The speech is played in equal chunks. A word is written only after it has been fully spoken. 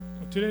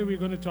today we're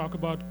going to talk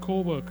about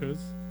co-workers,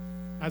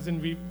 as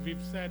in we've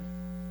said,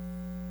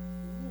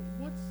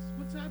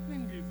 what's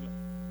happening, Gisela?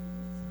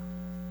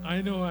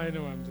 I know,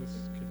 I'm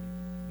just kidding.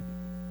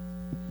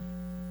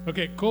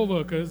 Okay,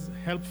 co-workers,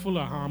 helpful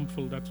or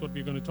harmful, that's what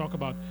we're going to talk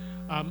about.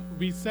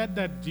 We said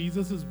that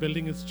Jesus is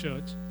building his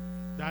church.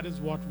 That is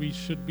what we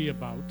should be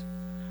about.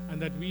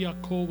 And that we are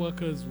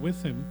co-workers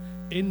with him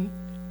in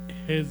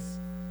his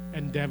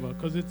endeavor,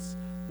 because it's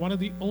one of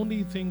the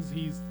only things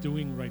he's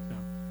doing right now.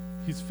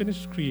 He's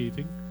finished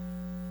creating.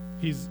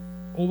 He's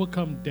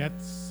overcome death,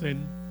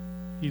 sin.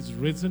 He's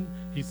risen.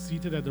 He's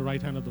seated at the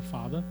right hand of the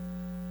Father.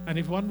 And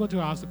if one were to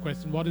ask the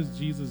question, what is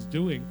Jesus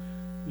doing?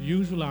 The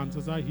usual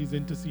answers are he's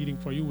interceding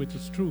for you, which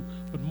is true.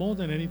 But more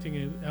than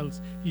anything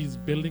else, he's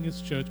building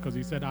his church, because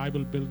he said, I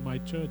will build my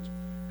church.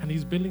 And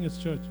he's building his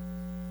church.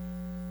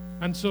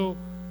 And so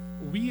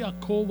we are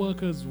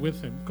co-workers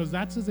with him, because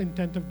that's his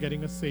intent of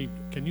getting us saved.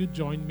 Can you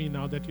join me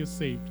now that you're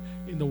saved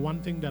in the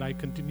one thing that I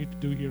continue to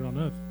do here on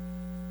earth?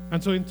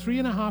 And so in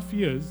 3.5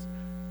 years,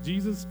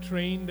 Jesus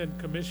trained and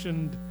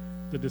commissioned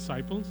the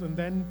disciples, and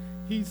then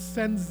he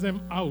sends them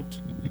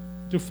out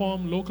to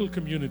form local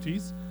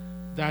communities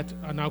that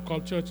are now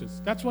called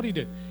churches. That's what he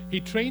did. He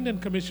trained and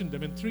commissioned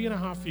them in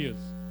 3.5 years.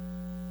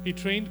 He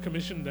trained,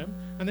 commissioned them,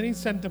 and then he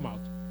sent them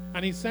out.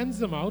 And he sends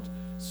them out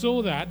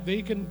so that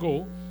they can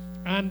go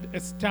and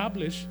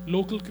establish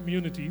local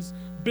communities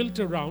built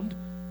around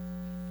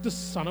the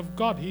Son of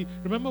God.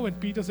 Remember when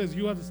Peter says,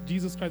 you are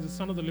Jesus Christ, the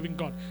Son of the living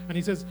God. And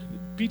he says,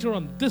 Peter,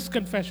 on this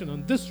confession,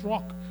 on this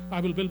rock,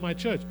 I will build my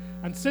church.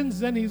 And since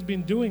then, he's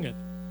been doing it.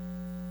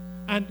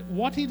 And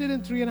what he did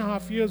in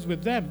 3.5 years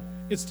with them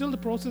is still the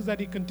process that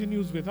he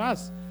continues with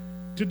us.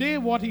 Today,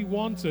 what he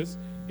wants is,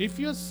 if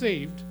you're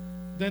saved,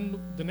 then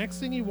the next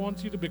thing he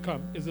wants you to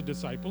become is a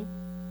disciple,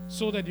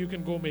 so that you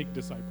can go make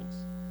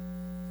disciples.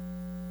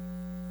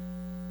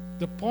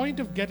 The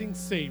point of getting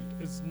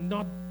saved is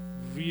not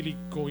really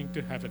going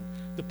to heaven.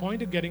 The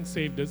point of getting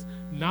saved is,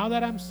 now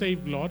that I'm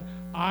saved, Lord,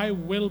 I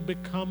will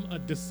become a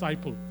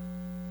disciple.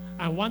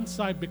 And once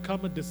I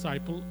become a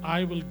disciple,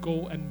 I will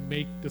go and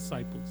make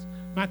disciples.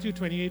 Matthew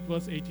 28,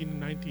 verse 18 and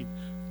 19.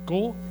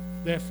 Go,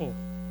 therefore.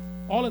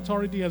 All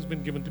authority has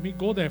been given to me.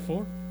 Go,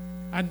 therefore,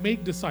 and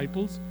make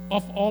disciples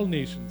of all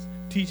nations,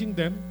 teaching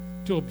them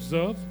to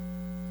observe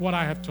what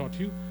I have taught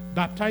you,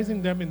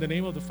 baptizing them in the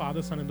name of the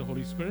Father, Son, and the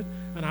Holy Spirit,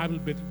 and I will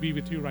be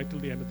with you right till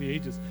the end of the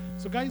ages.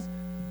 So guys,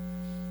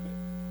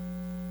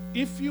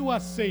 if you are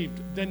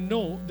saved, then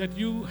know that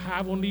you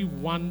have only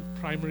one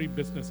primary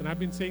business. And I've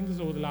been saying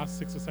this over the last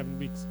 6 or 7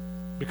 weeks.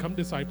 Become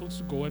disciples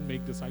to go and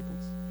make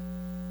disciples.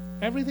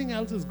 Everything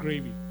else is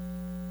gravy.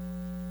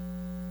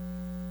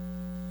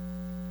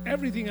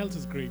 Everything else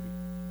is gravy.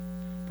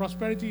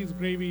 Prosperity is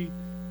gravy.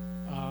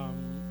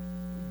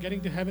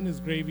 Getting to heaven is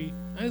gravy.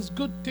 And it's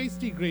good,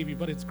 tasty gravy,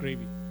 but it's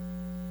gravy.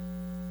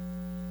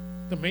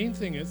 The main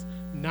thing is,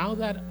 now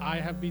that I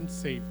have been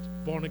saved,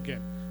 born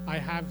again, I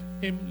have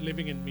him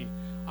living in me,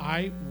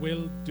 I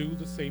will do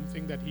the same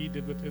thing that he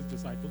did with his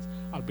disciples.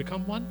 I'll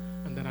become one,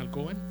 and then I'll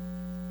go and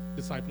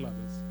disciple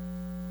others.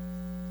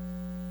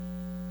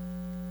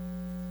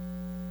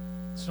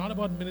 It's not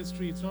about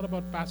ministry. It's not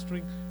about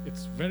pastoring.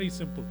 It's very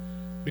simple.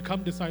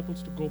 Become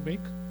disciples to go make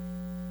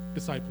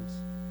disciples.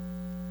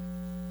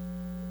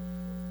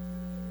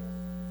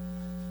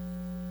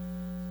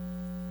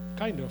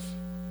 Kind of.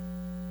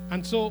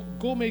 And so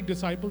go make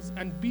disciples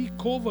and be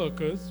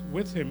co-workers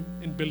with him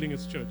in building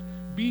his church.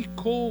 Be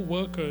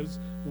co-workers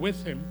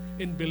with him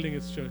in building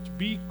his church.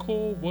 Be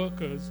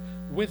co-workers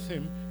with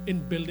him in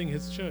building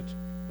his church.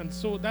 And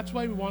so that's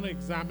why we want to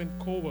examine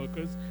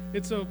co-workers.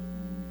 It's a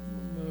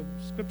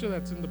scripture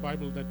that's in the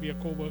Bible that we are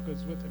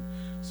co-workers with him.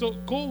 So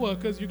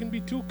co-workers, you can be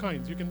two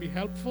kinds. You can be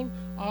helpful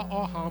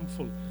or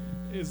harmful.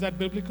 Is that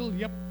biblical?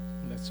 Yep.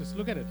 Let's just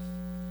look at it.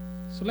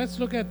 So let's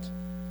look at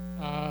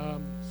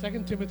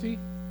 2 Timothy.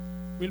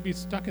 We'll be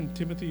stuck in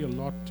Timothy a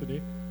lot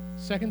today.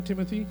 2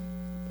 Timothy,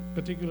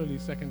 particularly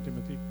 2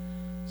 Timothy.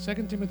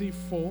 2 Timothy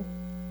 4,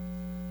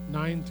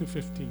 9 to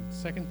 15.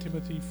 2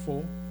 Timothy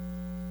 4,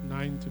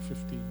 9 to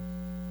 15.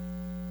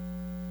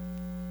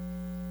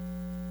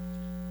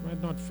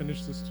 Might not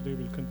finish this today.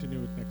 We'll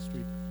continue it next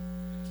week.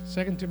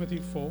 2 Timothy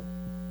 4,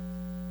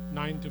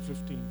 9 to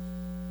 15.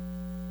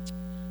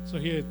 So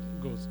here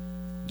it goes.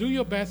 Do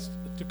your best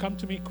to come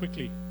to me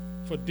quickly,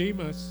 for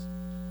Demas,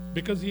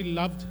 because he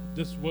loved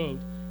this world,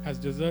 has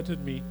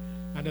deserted me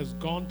and has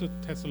gone to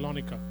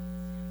Thessalonica.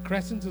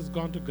 Crescens has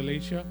gone to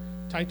Galatia,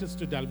 Titus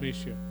to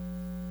Dalmatia.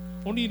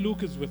 Only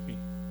Luke is with me.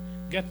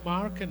 Get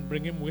Mark and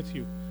bring him with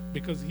you,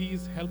 because he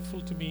is helpful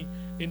to me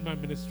in my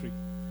ministry.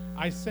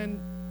 I send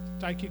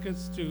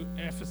Tychicus to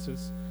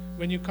Ephesus.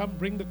 When you come,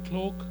 bring the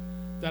cloak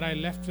that I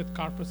left with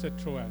Carpus at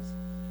Troas,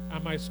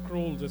 and my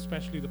scrolls,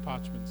 especially the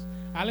parchments.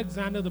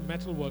 Alexander the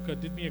metal worker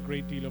did me a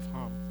great deal of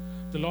harm.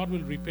 The Lord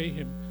will repay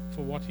him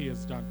for what he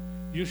has done.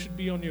 You should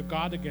be on your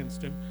guard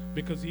against him,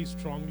 because he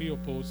strongly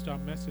opposed our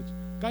message.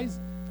 Guys,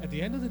 at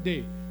the end of the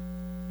day,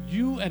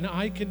 you and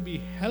I can be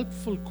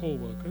helpful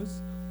co-workers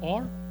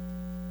or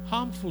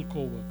harmful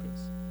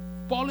co-workers.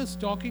 Paul is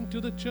talking to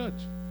the church.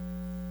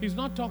 He's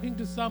not talking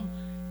to some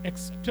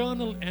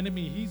external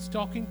enemy. He's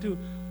talking to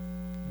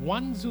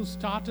ones who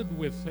started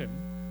with him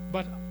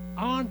but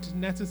aren't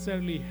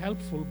necessarily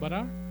helpful but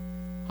are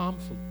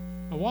harmful.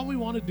 And what we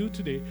want to do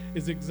today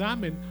is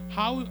examine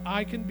how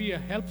I can be a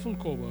helpful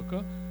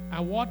co-worker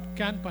and what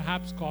can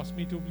perhaps cause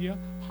me to be a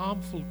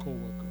harmful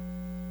co-worker.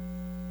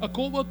 A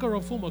co-worker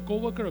of whom? A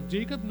co-worker of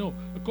Jacob? No.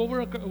 A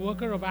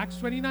co-worker of Acts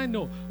 29?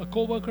 No. A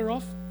co-worker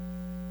of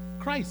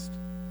Christ.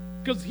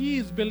 Because he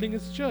is building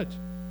his church.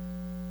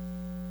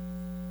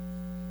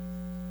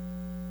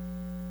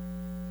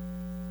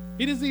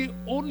 It is the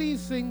only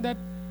thing that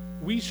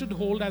we should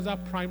hold as our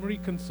primary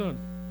concern.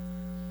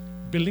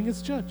 Building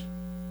his church.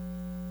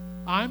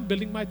 I'm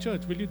building my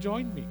church. Will you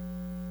join me?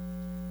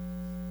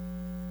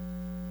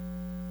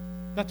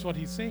 That's what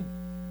he's saying.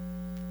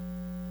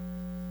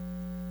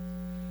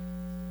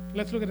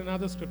 Let's look at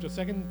another scripture.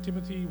 2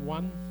 Timothy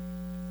 1,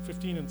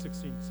 15 and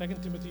 16. 2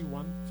 Timothy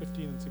 1,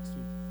 15 and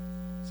 16.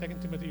 2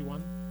 Timothy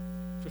 1,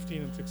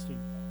 15 and 16.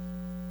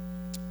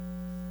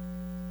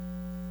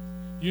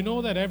 You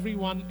know that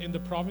everyone in the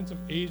province of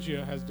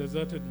Asia has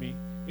deserted me,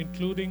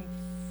 including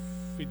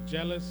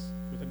Phygellus,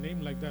 with a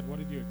name like that, what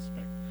did you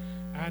expect?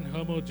 And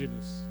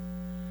Hermogenes.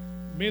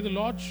 May the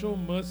Lord show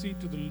mercy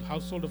to the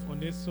household of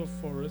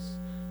Onesiphorus,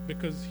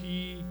 because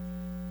he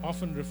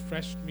often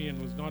refreshed me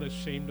and was not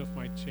ashamed of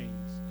my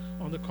chains.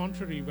 On the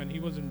contrary, when he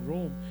was in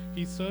Rome,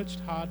 he searched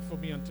hard for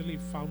me until he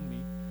found me.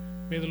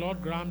 May the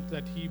Lord grant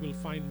that he will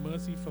find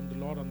mercy from the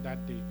Lord on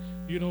that day.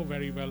 You know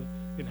very well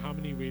in how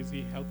many ways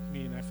he helped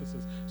me in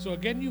Ephesus. So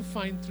again, you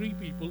find three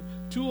people.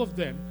 Two of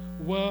them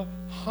were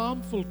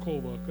harmful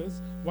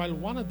co-workers, while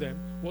one of them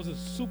was a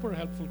super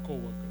helpful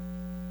co-worker.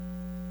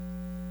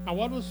 Now,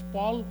 what was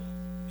Paul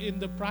in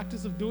the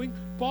practice of doing?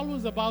 Paul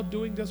was about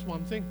doing just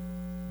one thing: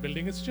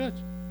 building his church.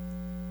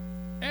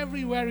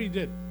 Everywhere he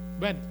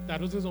went,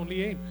 that was his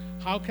only aim.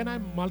 How can I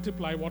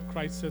multiply what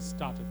Christ has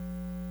started?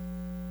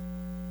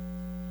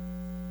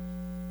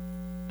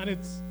 And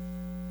it's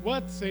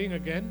worth saying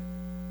again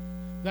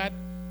that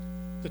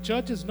the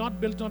church is not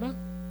built on a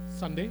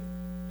Sunday.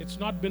 It's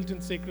not built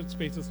in sacred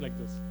spaces like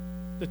this.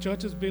 The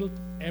church is built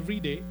every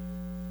day,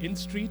 in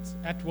streets,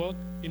 at work,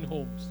 in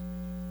homes.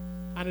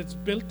 And it's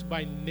built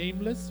by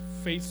nameless,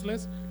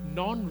 faceless,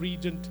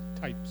 non-regent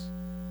types.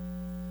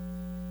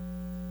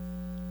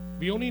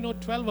 We only know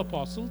 12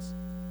 apostles.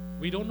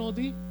 We don't know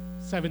the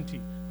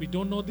 70. We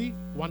don't know the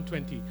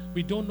 120.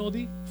 We don't know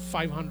the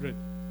 500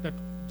 that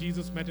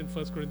Jesus met in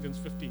 1 Corinthians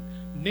 15.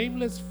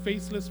 Nameless,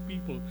 faceless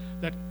people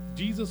that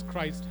Jesus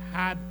Christ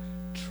had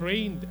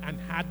trained and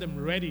had them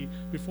ready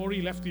before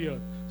he left the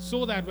earth,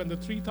 so that when the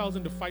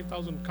 3,000 to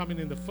 5,000 come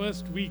in the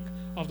first week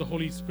of the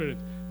Holy Spirit,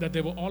 that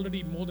there were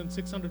already more than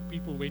 600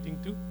 people waiting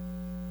to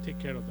take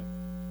care of them.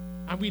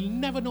 And we'll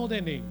never know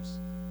their names.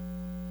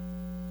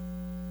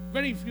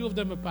 Very few of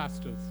them are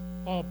pastors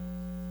or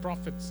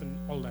prophets and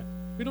all that.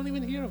 We don't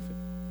even hear of it.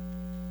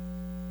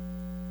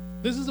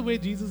 This is the way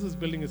Jesus is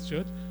building his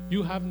church.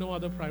 You have no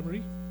other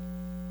primary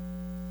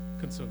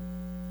concern.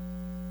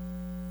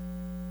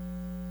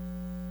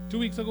 2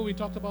 weeks ago, we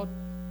talked about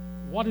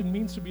what it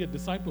means to be a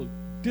disciple.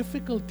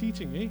 Difficult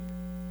teaching, eh?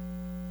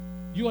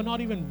 You are not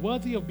even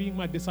worthy of being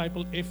my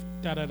disciple if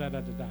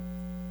da-da-da-da-da-da.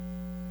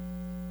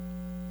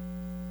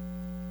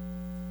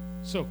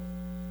 So,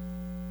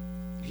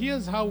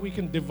 here's how we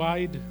can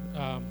divide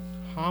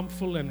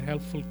harmful and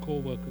helpful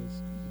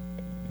co-workers.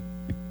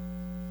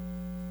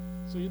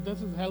 So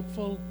this is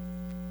helpful,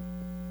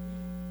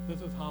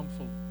 this is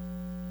harmful.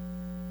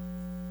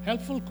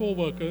 Helpful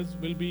co-workers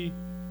will be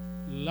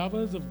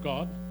lovers of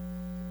God.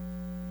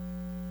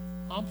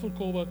 Harmful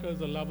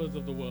co-workers are lovers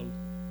of the world.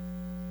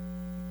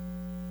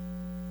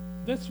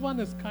 This one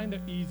is kind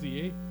of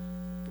easy, eh?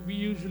 We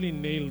usually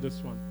nail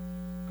this one,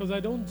 because I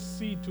don't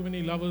see too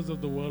many lovers of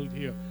the world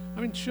here.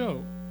 I mean,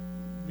 sure,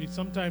 we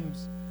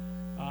sometimes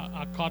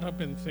are caught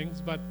up in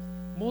things, but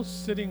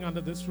most sitting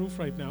under this roof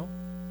right now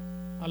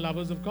are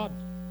lovers of God.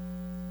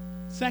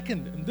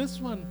 Second, and this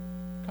one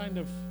kind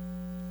of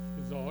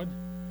is odd,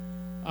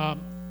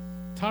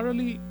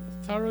 thoroughly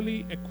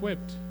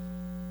equipped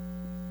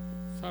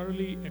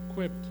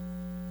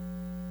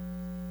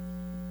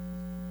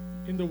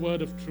in the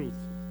word of truth.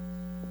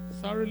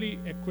 Thoroughly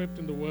equipped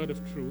in the word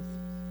of truth.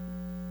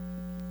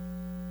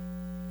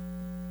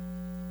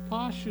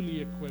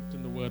 Partially equipped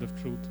in the word of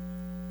truth.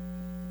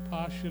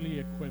 Partially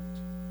equipped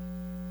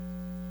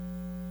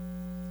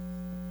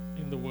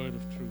in the word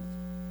of truth.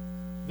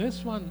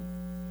 This one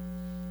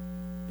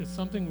is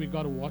something we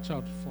got to watch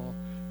out for,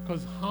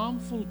 because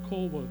harmful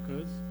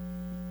co-workers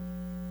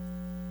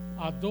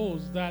are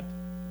those that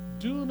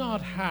do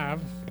not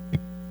have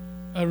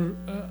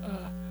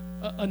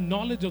a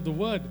knowledge of the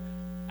word,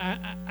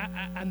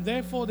 and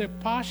therefore they're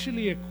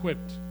partially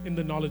equipped in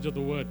the knowledge of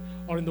the word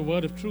or in the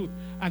word of truth,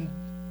 and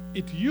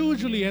it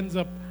usually ends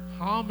up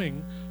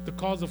harming the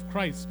cause of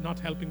Christ, not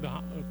helping the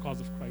cause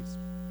of Christ.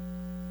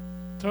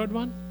 Third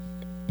one,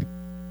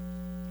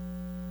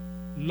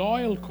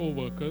 loyal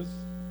co-workers,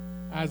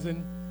 as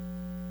in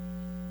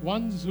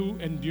ones who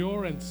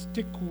endure and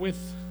stick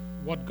with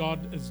what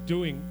God is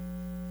doing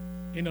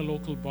in a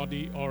local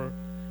body, or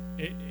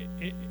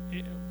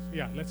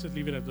yeah, let's just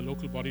leave it at the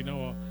local body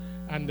now.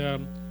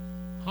 And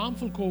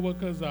harmful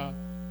co-workers are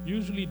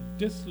usually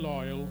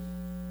disloyal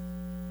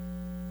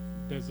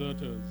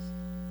deserters.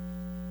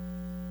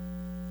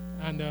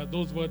 And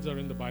those words are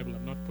in the Bible.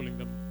 I'm not pulling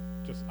them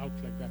just out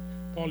like that.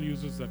 Paul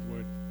uses that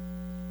word.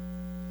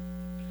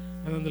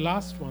 And then the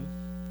last one,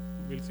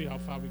 we'll see how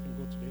far we can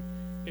go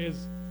today,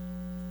 is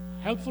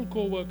helpful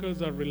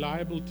co-workers are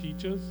reliable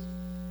teachers.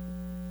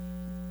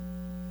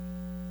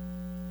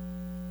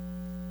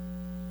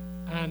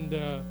 And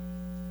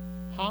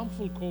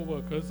harmful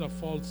co-workers are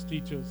false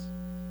teachers.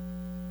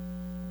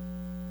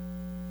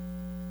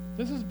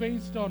 This is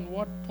based on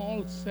what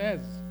Paul says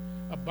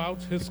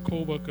about his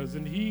co-workers.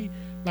 And he,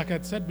 like I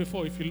said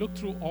before, if you look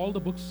through all the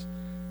books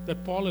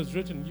that Paul has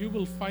written, you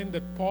will find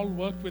that Paul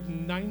worked with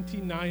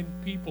 99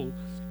 people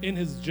in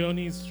his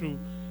journeys through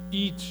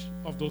each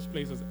of those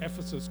places: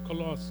 Ephesus,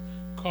 Colossus,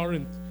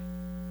 Corinth.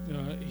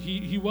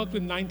 He worked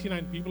with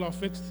 99 people,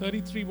 of which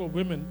 33 were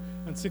women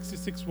and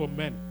 66 were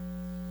men.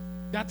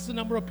 That's the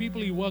number of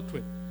people he worked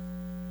with.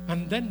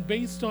 And then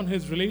based on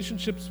his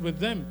relationships with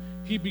them,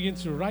 he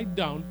begins to write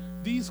down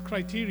these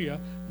criteria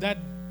that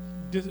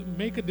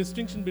make a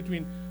distinction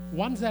between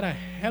ones that are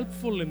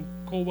helpful in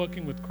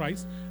co-working with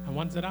Christ and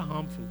ones that are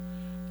harmful.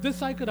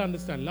 This I could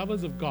understand,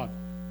 lovers of God,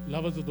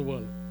 lovers of the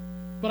world.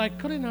 But I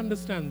couldn't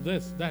understand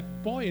this, that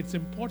boy, it's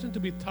important to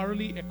be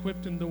thoroughly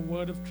equipped in the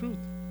word of truth.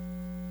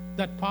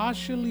 That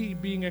partially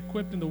being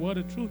equipped in the word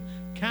of truth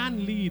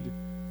can lead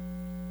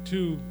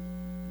to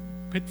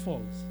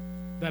pitfalls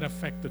that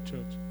affect the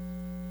church.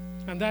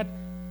 And that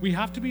we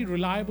have to be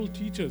reliable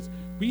teachers.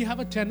 We have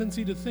a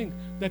tendency to think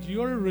that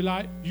you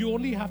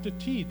only have to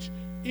teach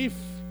if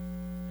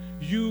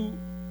you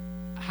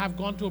have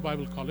gone to a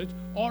Bible college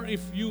or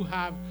if you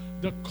have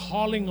the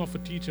calling of a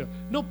teacher.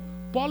 No,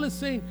 Paul is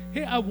saying,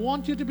 hey, I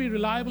want you to be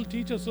reliable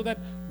teachers so that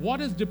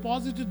what is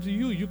deposited to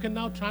you, you can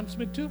now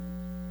transmit to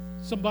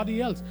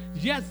somebody else.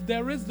 Yes,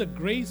 there is the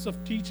grace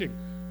of teaching.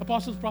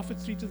 Apostles,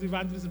 prophets, teachers,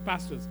 evangelists, and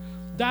pastors.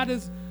 That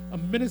is a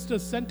minister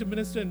sent to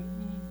minister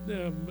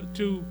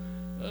to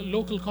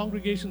local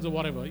congregations or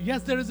whatever.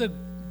 Yes, there is a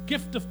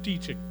gift of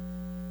teaching.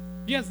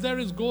 Yes, there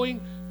is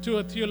going to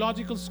a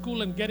theological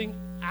school and getting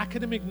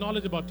academic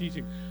knowledge about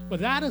teaching. But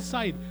that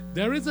aside,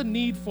 there is a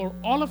need for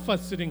all of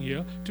us sitting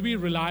here to be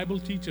reliable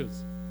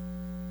teachers.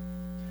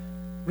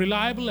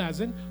 Reliable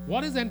as in,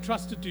 what is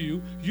entrusted to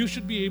you, you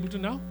should be able to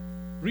now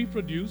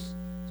reproduce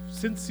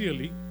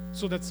sincerely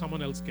so that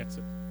someone else gets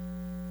it.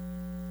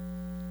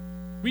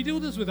 We do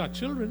this with our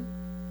children.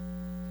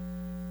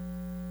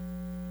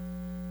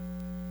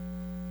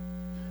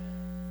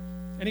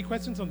 Any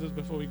questions on this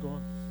before we go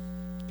on?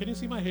 Can you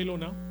see my halo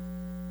now?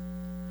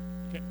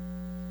 Okay,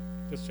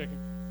 just checking.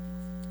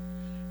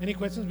 Any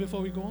questions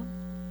before we go on?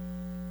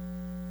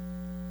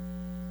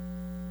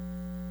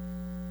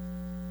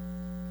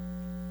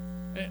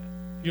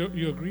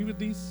 You agree with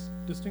these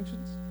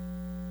distinctions?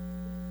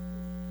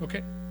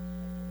 Okay.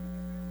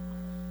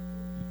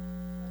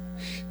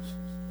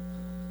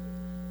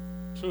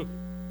 True.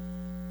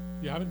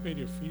 You haven't paid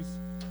your fees.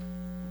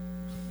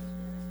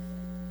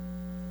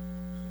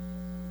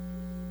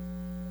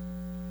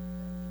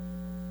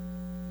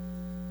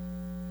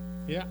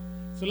 Yeah.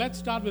 So let's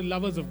start with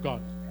lovers of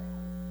God.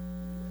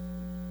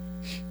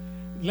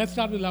 Let's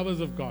start with lovers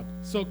of God.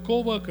 So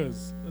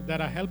co-workers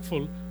that are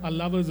helpful are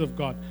lovers of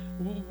God.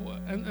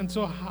 And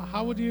so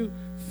how would you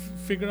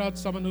figure out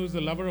someone who's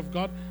a lover of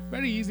God?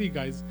 Very easy,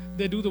 guys.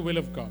 They do the will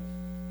of God.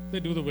 They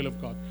do the will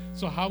of God.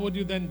 So how would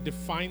you then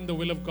define the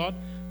will of God?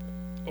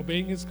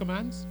 Obeying His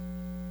commands?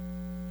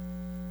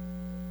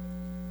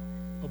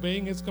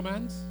 Obeying His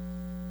commands?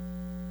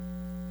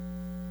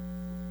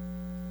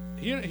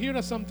 Here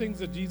are some things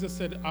that Jesus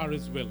said are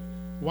His will.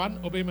 1,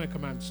 obey my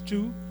commands.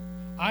 2,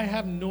 I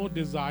have no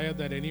desire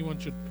that anyone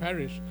should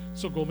perish,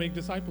 so go make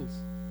disciples.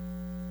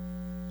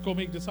 Go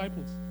make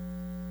disciples.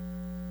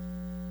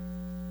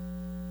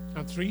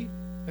 And 3,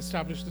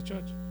 establish the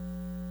church.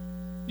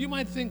 You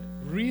might think,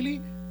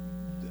 really?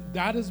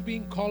 That is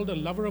being called a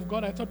lover of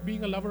God? I thought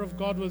being a lover of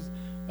God was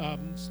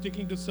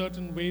sticking to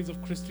certain ways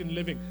of Christian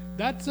living.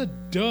 That's a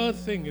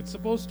thing. It's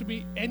supposed to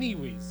be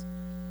anyways.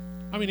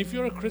 I mean, if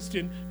you're a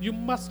Christian, you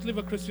must live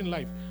a Christian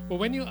life. But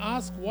when you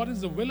ask what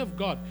is the will of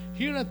God,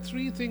 here are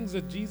 3 things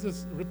that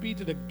Jesus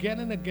repeated again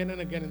and again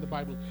and again in the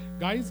Bible.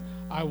 Guys,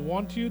 I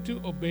want you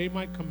to obey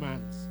my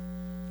commands.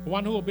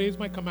 One who obeys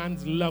my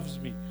commands loves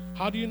me.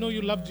 How do you know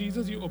you love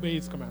Jesus? You obey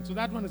His commands. So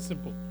that one is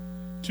simple.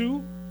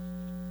 2,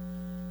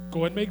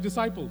 go and make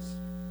disciples.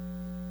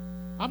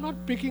 I'm not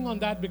picking on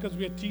that because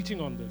we are teaching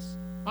on this.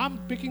 I'm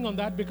picking on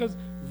that because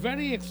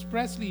very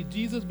expressly,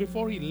 Jesus,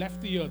 before He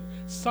left the earth,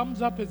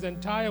 sums up His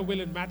entire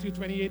will in Matthew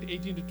 28,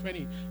 18 to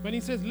 20, when He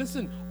says,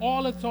 listen,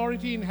 all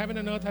authority in heaven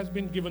and earth has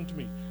been given to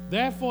me.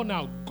 Therefore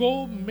now,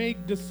 go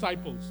make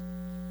disciples,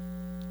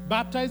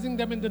 baptizing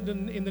them in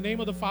the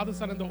name of the Father,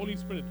 Son, and the Holy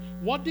Spirit.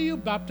 What do you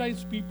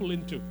baptize people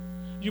into?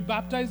 You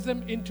baptize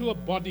them into a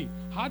body.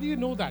 How do you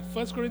know that?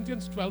 1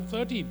 Corinthians 12,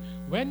 13.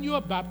 When you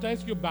are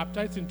baptized, you're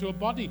baptized into a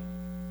body.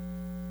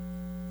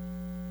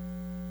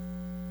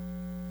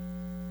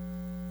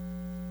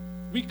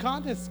 We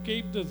can't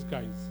escape this,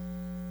 guys.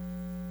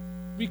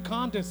 We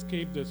can't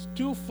escape this.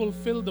 To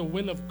fulfill the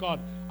will of God,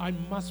 I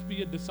must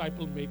be a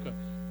disciple maker.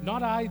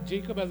 Not I,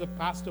 Jacob, as a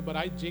pastor, but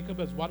I, Jacob,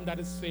 as one that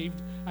is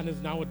saved and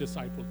is now a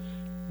disciple.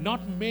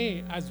 Not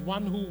May as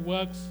one who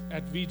works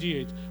at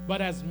VGH,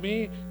 but as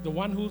May, the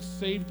one who's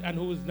saved and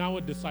who is now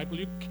a disciple.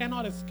 You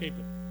cannot escape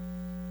it.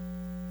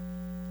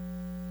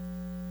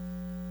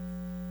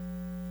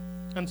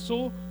 And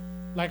so,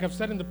 like I've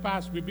said in the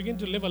past, we begin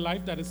to live a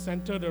life that is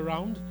centered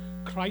around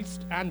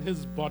Christ and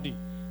his body.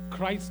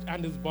 Christ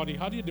and his body.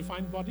 How do you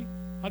define body?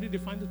 How do you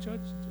define the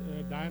church,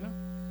 Diana?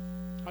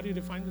 How do you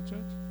define the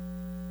church?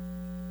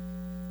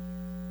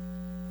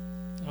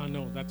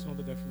 No, that's not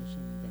the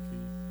definition that we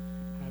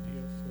had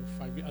here for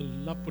 5 years. I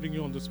love putting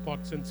you on the spot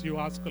since you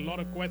ask a lot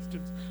of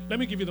questions. Let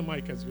me give you the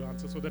mic as you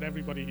answer so that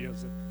everybody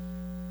hears it.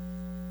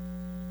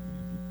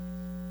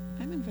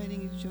 I'm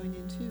inviting you to join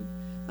in too.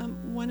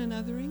 One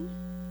anothering.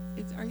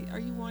 Are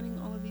you wanting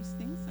all of these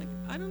things?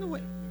 I don't know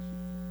what.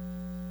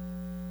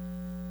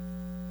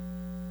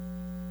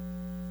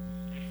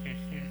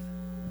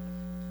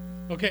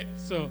 Okay,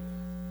 so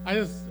I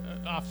just,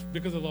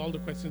 because of all the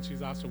questions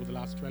she's asked over the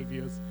last 12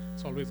 years,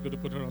 it's always good to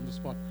put her on the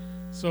spot.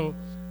 So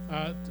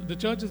the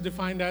church is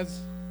defined as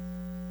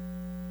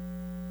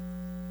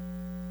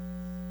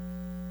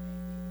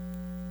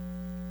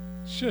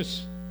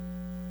shush.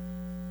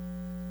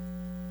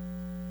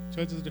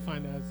 Church is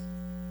defined as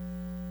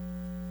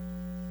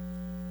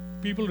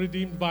people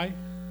redeemed by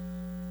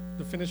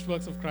the finished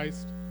works of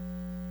Christ,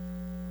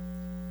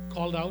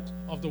 called out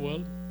of the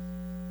world,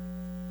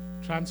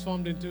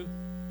 transformed into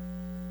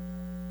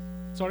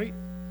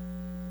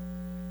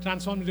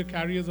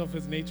carriers of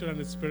his nature and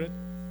his spirit,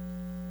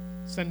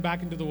 sent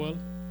back into the world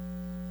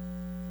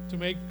to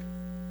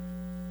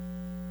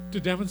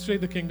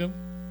demonstrate the kingdom,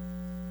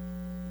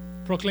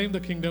 proclaim the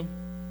kingdom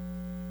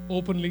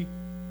openly,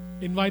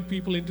 invite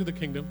people into the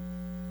kingdom,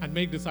 and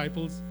make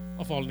disciples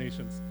of all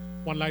nations,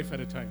 one life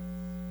at a time.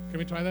 Can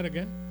we try that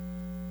again?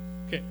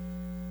 Okay.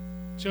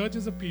 Church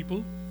is a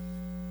people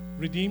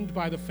redeemed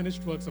by the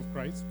finished works of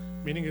Christ,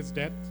 meaning his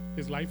death,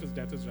 his life, his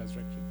death, his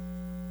resurrection,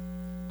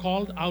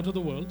 called out of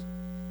the world,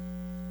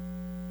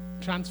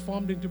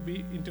 transformed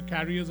into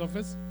carriers of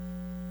his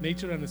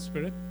nature and his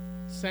spirit,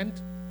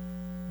 sent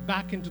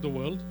back into the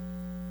world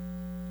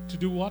to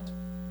do what?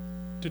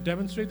 To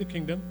demonstrate the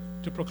kingdom,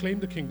 to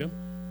proclaim the kingdom,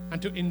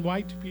 and to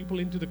invite people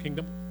into the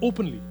kingdom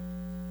openly,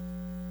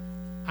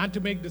 and to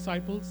make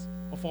disciples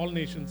of all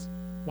nations,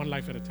 one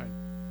life at a time.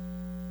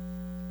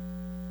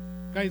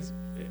 Guys,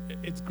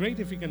 it's great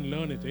if you can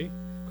learn it,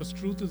 because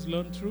truth is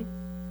learned through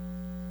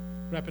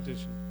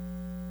repetition.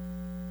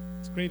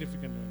 It's great if you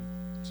can learn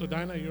it. So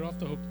Diana, you're off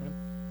the hook, man.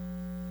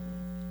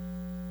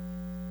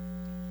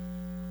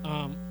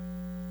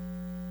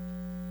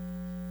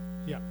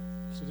 Yeah,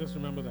 so just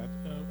remember that.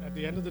 At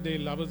the end of the day,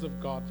 lovers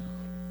of God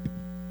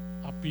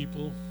are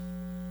people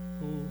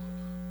who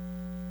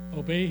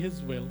obey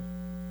his will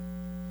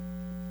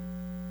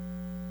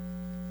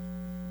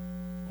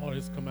or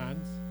his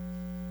commands,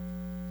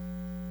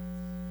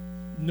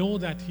 know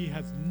that he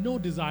has no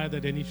desire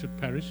that any should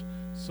perish,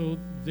 so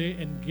they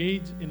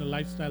engage in a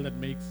lifestyle that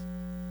makes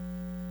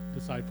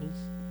disciples,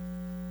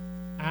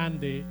 and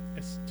they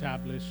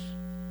establish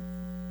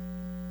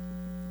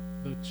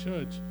the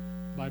church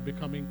by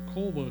becoming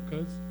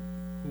co-workers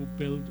who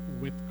build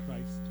with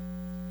Christ.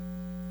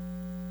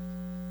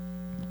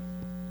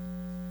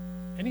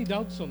 Any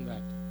doubts on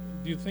that?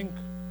 Do you think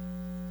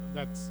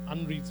that's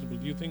unreasonable?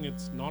 Do you think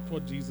it's not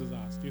what Jesus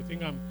asked? Do you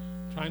think I'm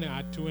trying to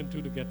add 2 and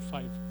 2 to get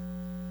 5?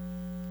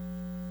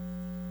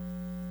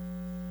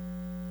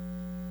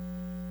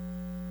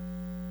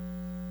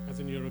 As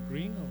in you're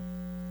agreeing?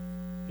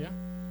 Or? Yeah?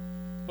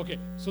 Okay,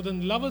 so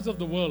then lovers of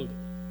the world.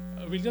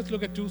 We'll just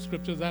look at 2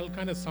 scriptures. I'll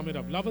kind of sum it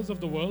up. Lovers of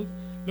the world.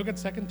 Look at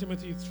 2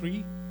 Timothy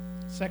 3.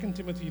 2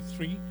 Timothy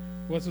 3,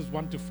 verses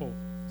 1 to 4.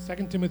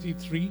 2 Timothy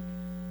 3,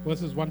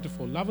 verses 1 to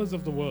 4. Lovers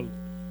of the world.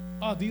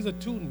 These are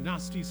 2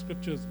 nasty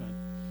scriptures, man.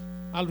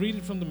 I'll read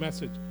it from the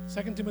Message.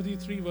 2 Timothy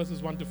 3,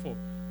 verses 1 to 4.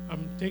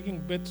 I'm taking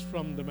bits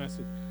from the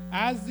Message.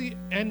 As the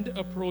end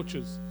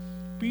approaches,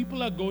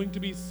 people are going to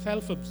be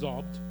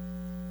self-absorbed,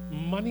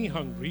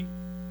 money-hungry,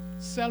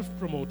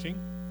 self-promoting,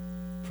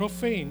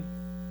 profane,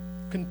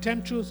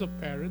 contemptuous of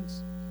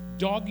parents,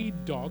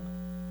 dog-eat-dog,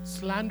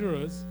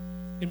 slanderers,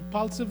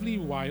 impulsively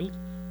wild,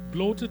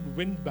 bloated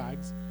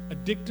windbags,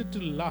 addicted to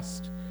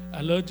lust,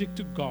 allergic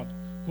to God,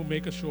 who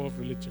make a show of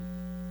religion.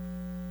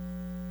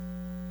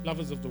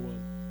 Lovers of the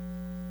world.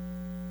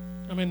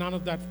 I mean, none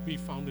of that be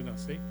found in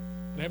us, eh?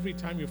 And every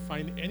time you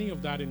find any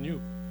of that in you,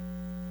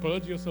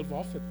 purge yourself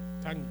off it.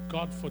 Thank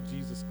God for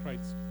Jesus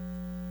Christ.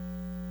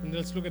 And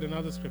let's look at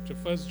another scripture.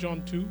 1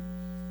 John 2,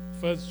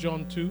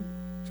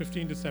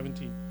 15 to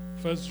 17.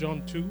 1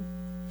 John 2,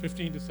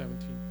 15 to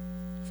 17.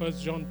 1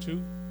 John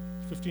 2,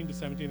 15 to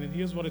 17. And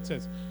here's what it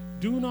says.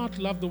 Do not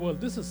love the world.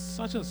 This is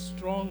such a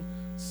strong,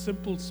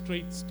 simple,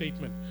 straight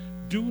statement.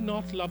 Do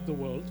not love the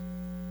world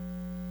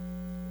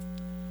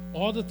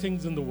or the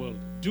things in the world.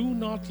 Do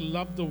not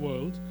love the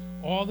world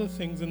or the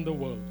things in the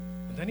world.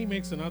 And then he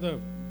makes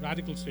another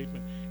Radical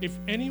statement. If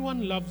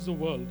anyone loves the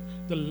world,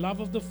 the love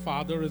of the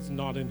Father is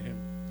not in him.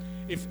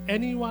 If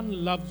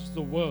anyone loves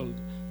the world,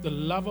 the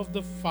love of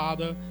the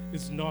Father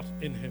is not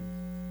in him.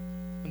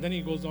 And then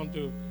he goes on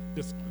to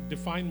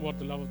define what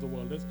the love of the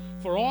world is.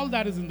 For all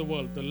that is in the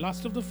world, the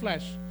lust of the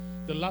flesh,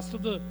 the lust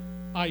of the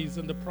eyes,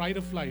 and the pride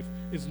of life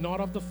is not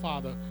of the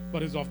Father,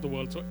 but is of the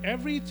world. So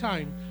every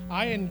time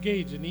I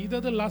engage in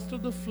either the lust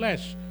of the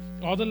flesh,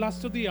 or the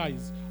lust of the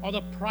eyes, or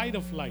the pride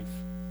of life,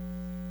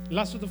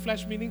 lust of the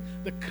flesh meaning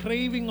the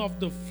craving of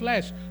the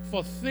flesh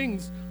for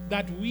things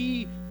that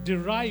we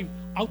derive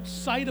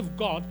outside of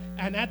God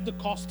and at the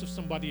cost of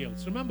somebody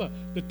else. Remember,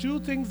 the two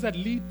things that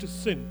lead to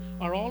sin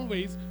are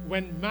always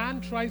when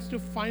man tries to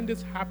find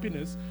his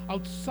happiness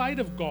outside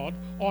of God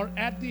or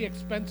at the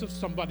expense of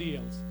somebody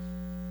else.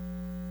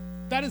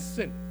 That is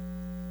sin.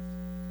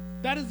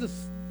 That is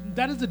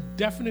the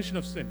definition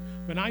of sin.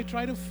 When I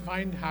try to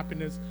find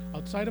happiness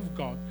outside of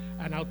God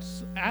and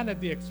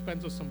at the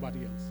expense of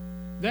somebody else.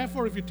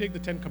 Therefore, if you take the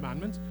 10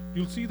 Commandments,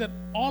 you'll see that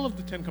all of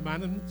the 10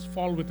 Commandments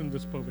fall within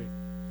this purvey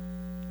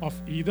of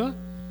either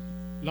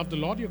love the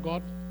Lord your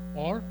God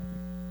or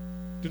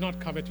do not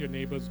covet your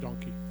neighbor's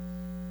donkey.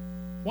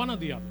 One or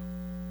the other.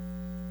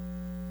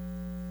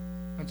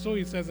 And so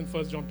he says in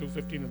 1 John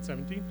 2:15 and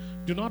 17,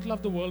 do not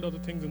love the world or the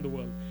things in the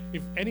world.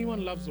 If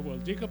anyone loves the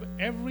world, Jacob,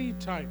 every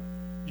time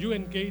you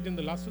engage in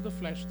the lust of the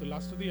flesh, the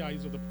lust of the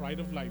eyes, or the pride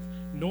of life,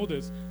 know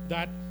this,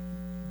 that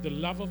the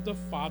love of the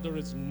Father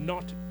is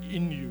not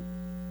in you.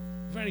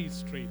 Very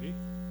straight, eh?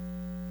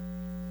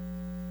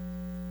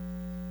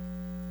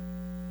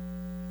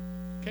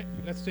 Okay,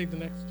 let's take the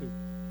next two.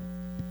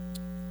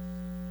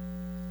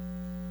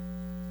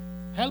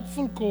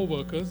 Helpful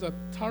co-workers are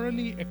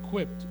thoroughly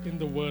equipped in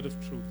the word of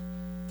truth.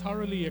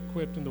 Thoroughly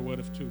equipped in the word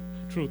of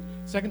truth.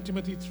 2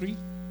 Timothy 3,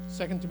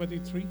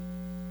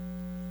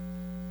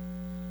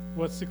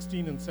 verse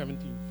 16 and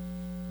 17.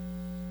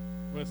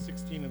 Verse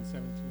 16 and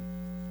 17.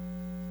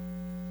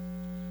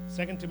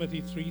 2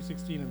 Timothy 3,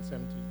 16 and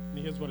 17. And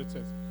here's what it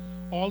says.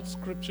 All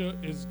scripture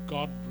is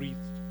God-breathed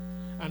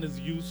and is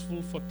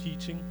useful for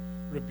teaching,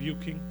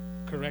 rebuking,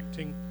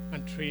 correcting,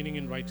 and training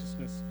in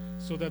righteousness,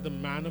 so that the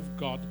man of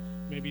God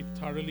may be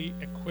thoroughly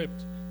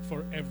equipped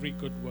for every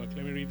good work.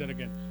 Let me read that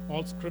again.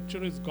 All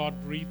scripture is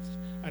God-breathed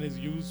and is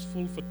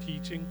useful for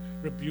teaching,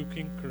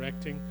 rebuking,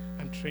 correcting,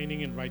 and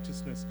training in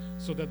righteousness,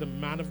 so that the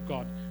man of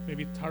God may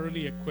be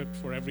thoroughly equipped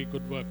for every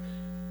good work.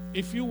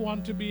 If you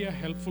want to be a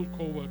helpful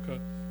co-worker,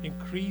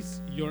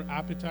 increase your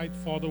appetite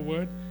for the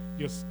word,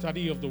 your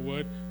study of the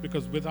word,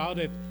 because without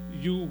it,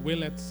 you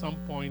will at some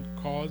point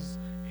cause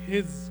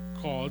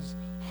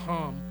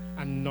harm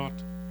and not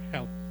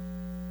help.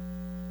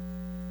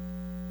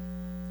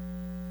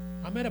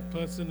 I met a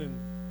person in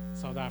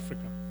South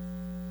Africa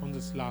on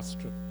this last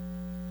trip.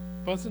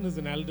 Person is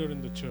an elder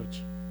in the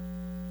church.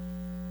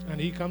 And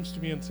he comes to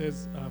me and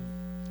says,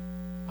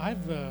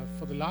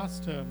 for the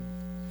last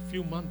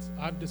few months,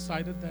 I've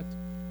decided that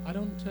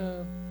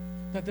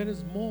that there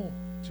is more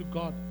to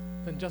God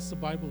than just the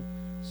Bible.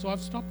 So I've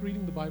stopped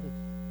reading the Bible.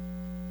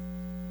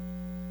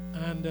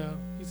 And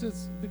he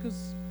says,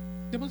 because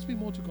there must be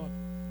more to God.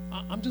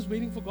 I'm just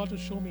waiting for God to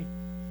show me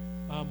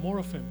more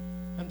of Him.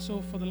 And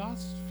so for the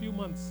last few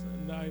months,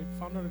 and I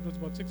found out it was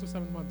about 6 or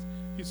 7 months,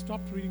 he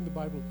stopped reading the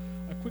Bible.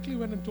 I quickly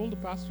went and told the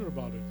pastor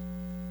about it.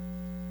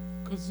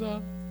 Because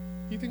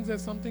he thinks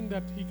there's something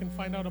that he can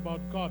find out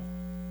about God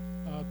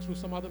through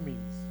some other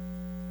means.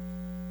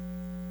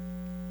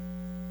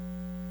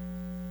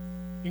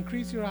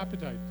 Increase your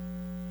appetite.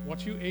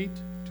 What you ate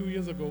 2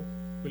 years ago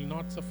will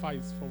not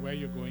suffice for where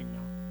you're going now.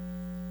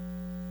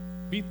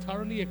 Be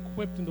thoroughly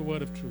equipped in the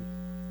word of truth.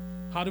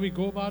 How do we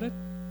go about it?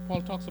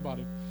 Paul talks about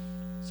it.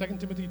 2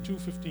 Timothy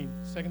 2:15.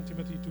 2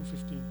 Timothy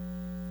 2:15.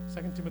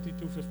 2 Timothy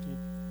 2:15.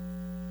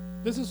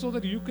 This is so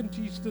that you can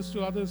teach this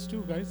to others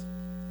too, guys.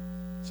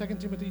 2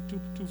 Timothy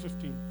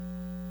 2:15.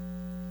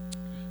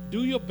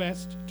 Do your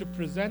best to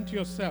present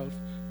yourself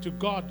to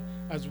God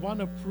as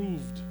one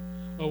approved,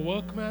 a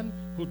workman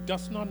who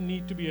does not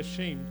need to be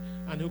ashamed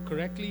and who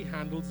correctly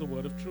handles the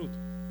word of truth.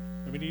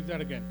 Let me read that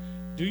again.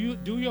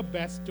 Do your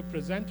best to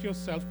present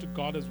yourself to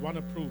God as one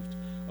approved,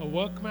 a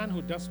workman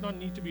who does not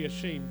need to be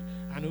ashamed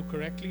and who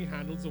correctly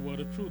handles the word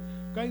of truth.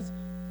 Guys,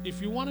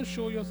 if you want to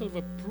show yourself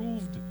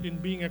approved in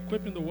being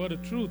equipped in the word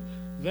of truth,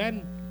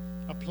 then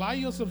apply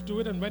yourself to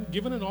it, and when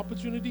given an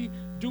opportunity,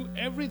 do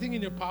everything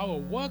in your power.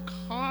 Work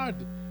hard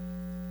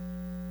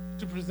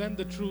to present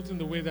the truth in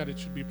the way that it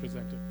should be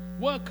presented.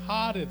 Work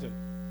hard at it.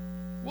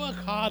 Work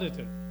hard at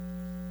it.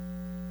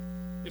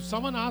 If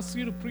someone asks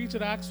you to preach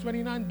at Acts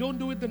 29, don't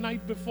do it the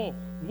night before.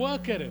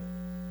 Work at it.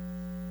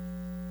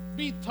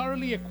 Be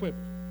thoroughly equipped.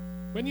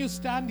 When you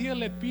stand here,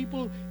 let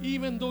people,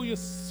 even though you're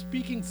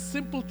speaking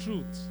simple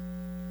truths,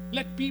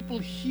 let people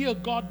hear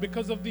God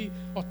because of the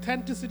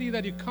authenticity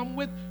that you come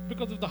with,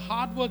 because of the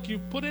hard work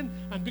you've put in,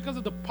 and because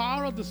of the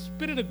power of the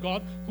Spirit of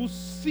God, who's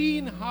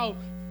seen how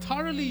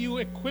thoroughly you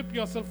equip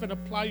yourself and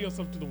apply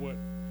yourself to the Word.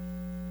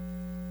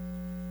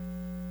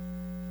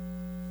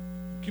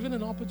 Given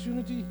an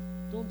opportunity,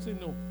 don't say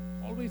no.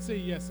 Always say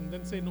yes and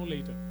then say no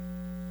later.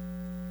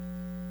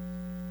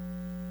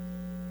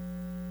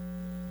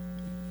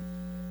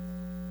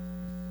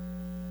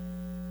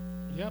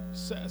 Yep.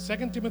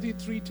 2 Timothy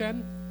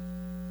 3:10.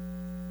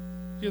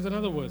 Here's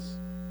another verse.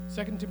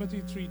 2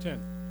 Timothy 3:10.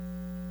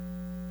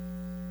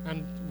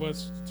 And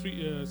verse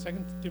 3,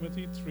 2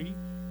 Timothy 3,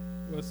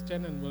 verse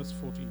 10 and verse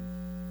 14.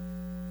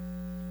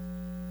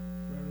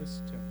 Where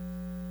is 10?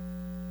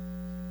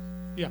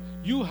 Yeah.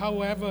 You,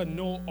 however,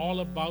 know all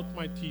about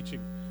my teaching,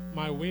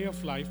 my way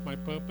of life, my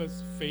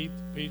purpose, faith,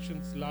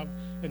 patience, love,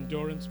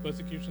 endurance,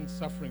 persecution,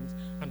 sufferings,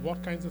 and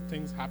what kinds of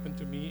things happened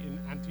to me in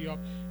Antioch,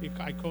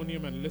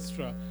 Iconium, and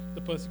Lystra,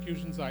 the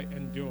persecutions I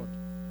endured.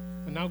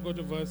 And now go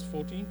to verse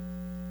 14.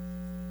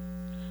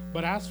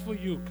 But as for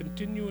you,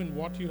 continue in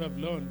what you have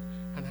learned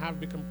and have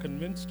become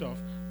convinced of,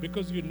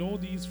 because you know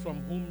these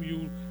from whom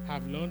you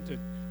have learnt it,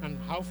 and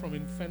how from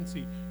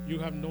infancy you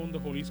have known the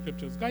Holy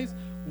Scriptures. Guys,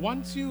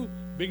 once you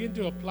begin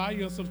to apply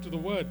yourself to the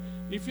Word,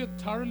 if you're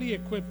thoroughly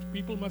equipped,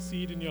 people must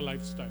see it in your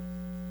lifestyle.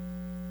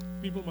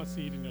 People must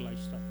see it in your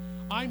lifestyle.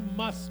 I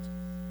must,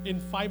 in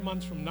 5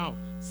 months from now,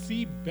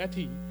 see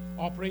Betty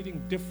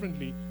operating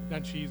differently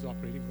than she is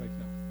operating right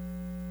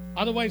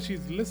now. Otherwise,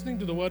 she's listening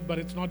to the Word, but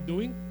it's not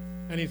doing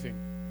anything.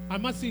 I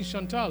must see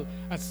Chantal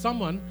as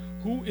someone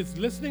who is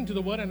listening to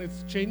the Word and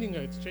it's changing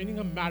her. It's changing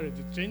her marriage.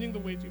 It's changing the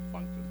way she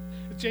functions.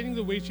 It's changing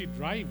the way she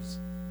drives.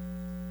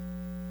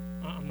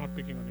 I'm not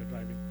picking on your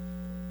driving.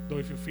 Though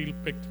if you feel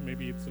picked,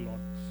 maybe it's the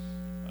Lord.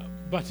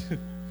 But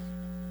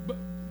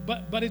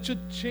it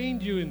should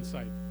change you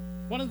inside.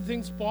 One of the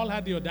things Paul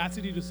had the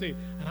audacity to say,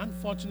 and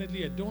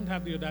unfortunately I don't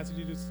have the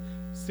audacity to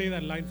say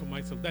that line for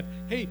myself, that,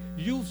 hey,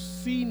 you've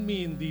seen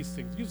me in these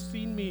things. You've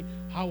seen me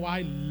how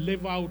I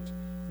live out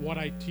what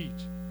I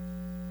teach.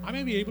 I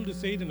may be able to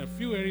say it in a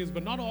few areas,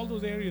 but not all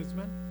those areas,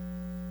 man.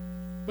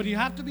 But you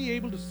have to be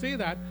able to say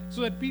that so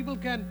that people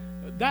can,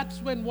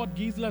 that's when what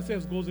Gisela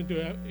says goes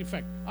into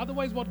effect.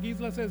 Otherwise, what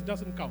Gisela says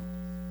doesn't count.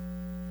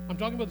 I'm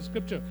talking about the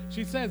scripture.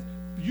 She says,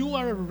 you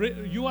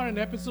are an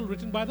epistle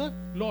written by the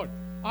Lord.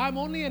 I'm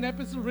only an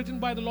epistle written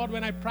by the Lord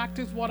when I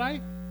practice what I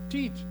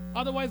teach.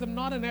 Otherwise, I'm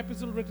not an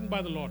epistle written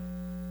by the Lord.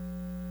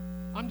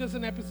 I'm just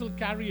an epistle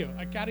carrier.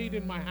 I carry it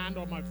in my hand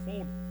or my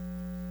phone.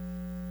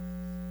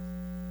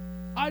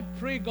 I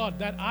pray, God,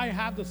 that I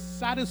have the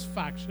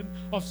satisfaction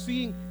of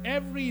seeing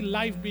every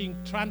life being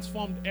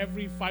transformed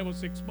every 5 or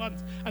 6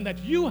 months, and that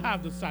you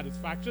have the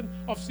satisfaction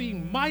of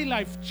seeing my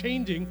life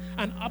changing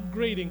and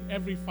upgrading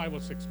every 5 or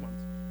 6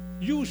 months.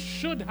 You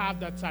should have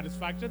that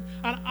satisfaction,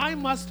 and I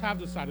must have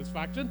the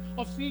satisfaction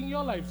of seeing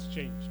your lives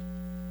changed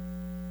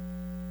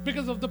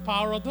because of the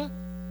power of the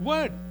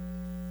Word.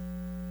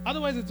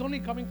 Otherwise, it's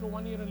only coming through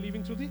one ear and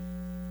leaving through the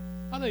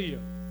other ear.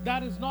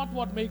 That is not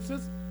what makes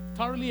us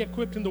thoroughly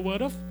equipped in the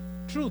Word of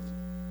truth.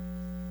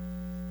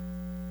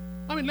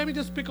 I mean, let me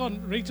just pick on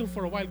Rachel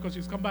for a while because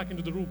she's come back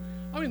into the room.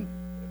 I mean,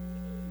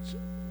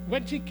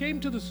 when she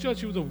came to this church,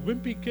 she was a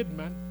wimpy kid,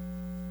 man.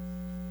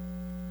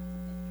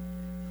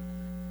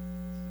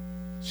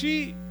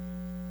 She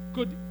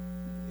could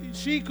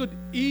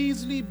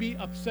easily be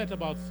upset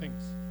about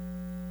things.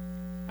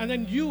 And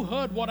then you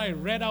heard what I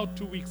read out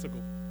 2 weeks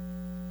ago.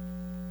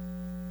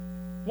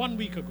 1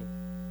 week ago.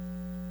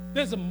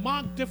 There's a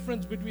marked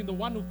difference between the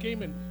one who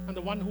came in and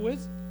the one who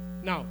is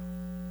now.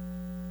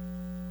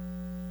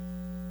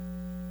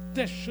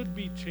 There should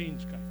be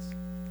change, guys.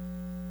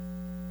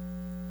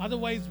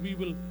 Otherwise, we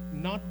will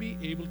not be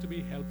able to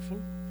be helpful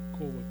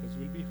co-workers.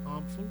 We'll be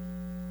harmful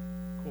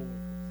co-workers.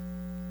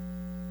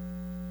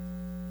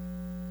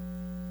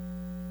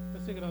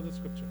 Let's take another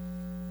scripture.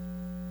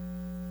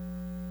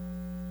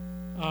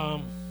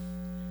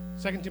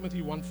 2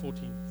 Timothy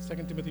 1:14. 2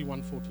 Timothy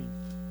 1:14.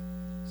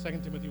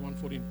 2 Timothy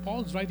 1:14.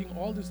 Paul's writing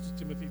all this to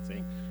Timothy,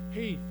 saying,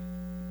 hey,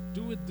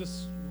 do it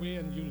this way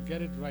and you'll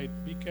get it right.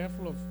 Be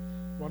careful of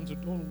ones who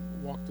don't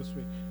walk this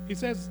way. He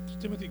says to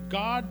Timothy,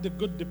 guard the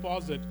good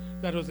deposit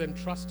that was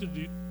entrusted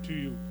to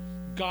you.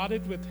 Guard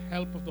it with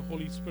help of the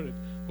Holy Spirit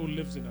who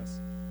lives in us.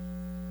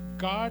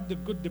 Guard the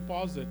good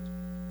deposit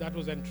that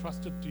was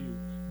entrusted to you.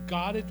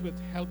 Guard it with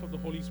help of the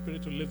Holy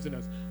Spirit who lives in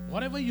us.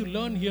 Whatever you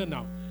learn here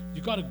now,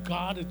 you got to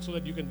guard it so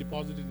that you can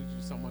deposit it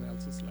into someone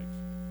else's life.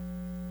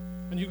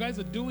 And you guys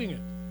are doing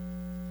it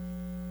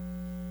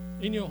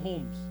in your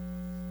homes,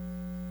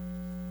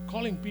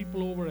 calling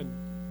people over and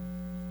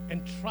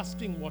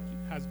trusting what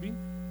has been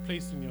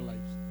placed in your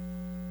lives.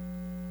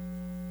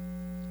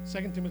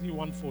 2 Timothy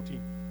 1:14.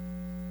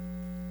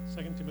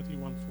 2 Timothy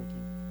 1:14.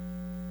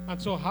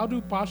 And so how do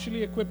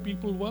partially equipped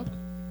people work?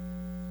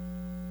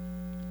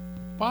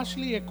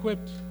 Partially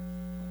equipped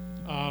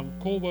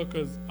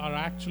co-workers are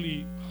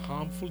actually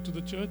harmful to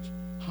the church.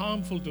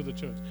 Harmful to the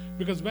church.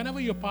 Because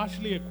whenever you're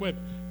partially equipped,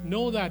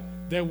 know that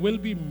there will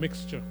be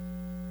mixture.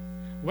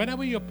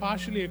 Whenever you're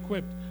partially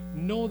equipped,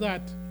 know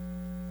that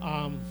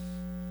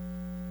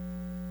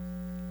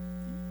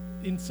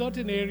in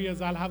certain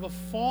areas I'll have a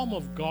form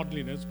of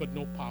godliness but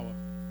no power.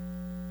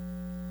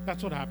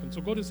 That's what happens.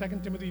 So go to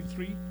 2 Timothy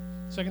 3,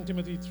 2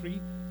 Timothy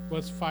 3,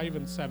 verse 5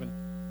 and 7.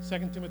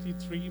 2 Timothy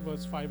 3,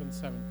 verse 5 and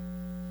 7.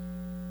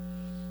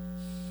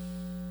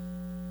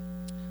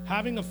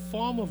 Having a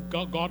form of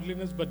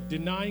godliness but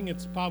denying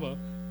its power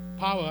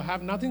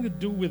have nothing to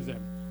do with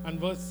them. And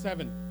verse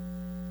 7.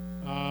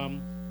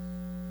 Um,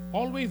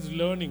 always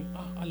learning.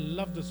 I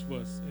love this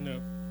verse in a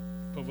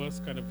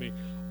perverse kind of way.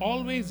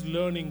 Always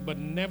learning, but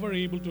never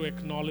able to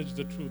acknowledge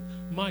the truth.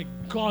 My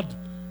God,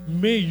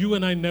 may you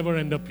and I never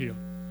end up here.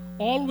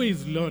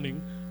 Always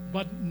learning,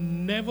 but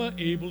never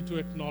able to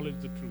acknowledge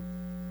the truth.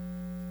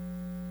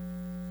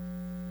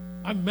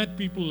 I've met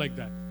people like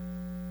that.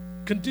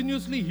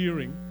 Continuously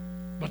hearing,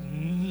 but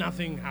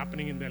nothing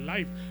happening in their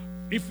life.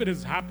 If it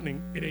is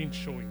happening, it ain't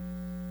showing.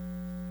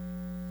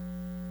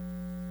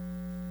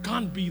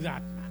 Can't be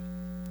that, man.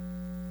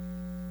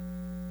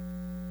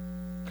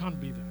 Can't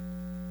be that.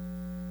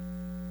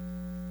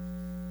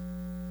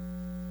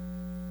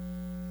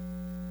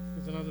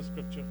 Here's another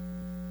scripture.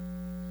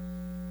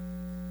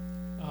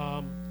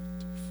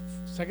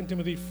 2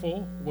 Timothy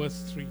 4,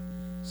 verse 3.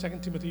 2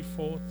 Timothy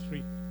 4,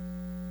 3.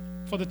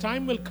 For the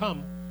time will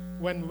come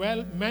when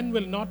men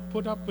will not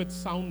put up with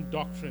sound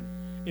doctrine.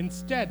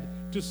 Instead,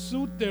 to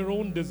suit their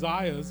own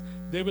desires,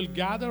 they will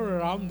gather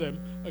around them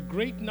a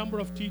great number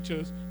of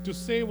teachers to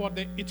say what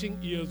their itching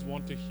ears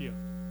want to hear.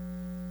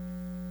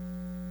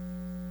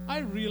 I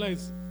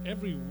realize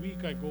every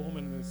week I go home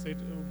and I say,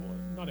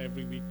 not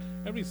every week,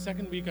 every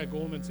second week I go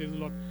home and say to the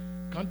Lord,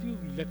 can't you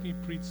let me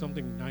preach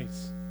something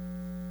nice?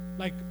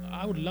 Like,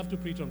 I would love to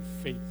preach on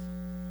faith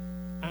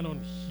and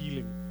on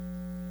healing,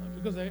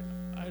 because I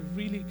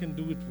really can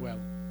do it well.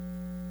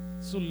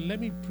 So let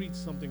me preach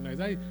something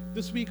nice.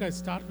 This week I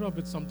started off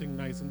with something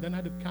nice and then I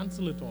had to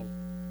cancel it all.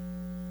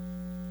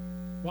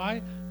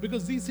 Why?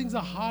 Because these things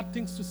are hard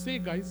things to say,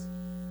 guys.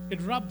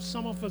 It rubs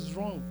some of us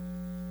wrong.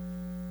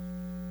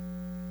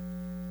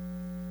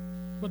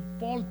 But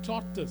Paul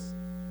taught this.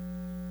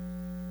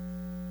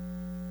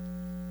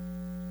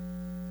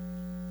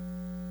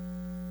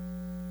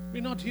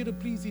 We're not here to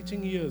please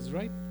itching ears,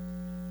 right?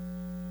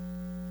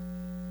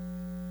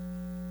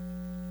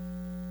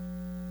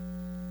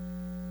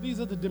 These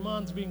are the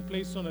demands being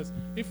placed on us.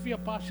 If we are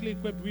partially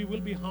equipped, we will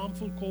be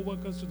harmful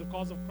co-workers to the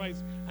cause of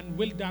Christ and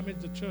will damage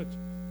the church.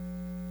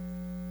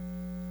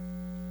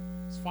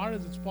 As far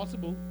as it's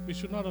possible, we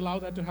should not allow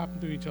that to happen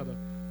to each other.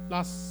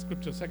 Last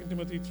scripture, 2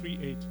 Timothy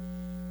 3:8.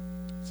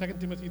 2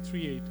 Timothy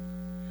 3:8.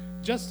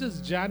 Just as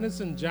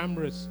Jannes and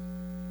Jambres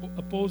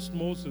opposed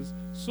Moses,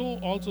 so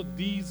also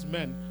these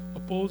men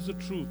oppose the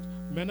truth.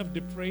 Men of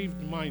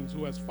depraved minds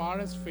who, as far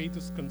as faith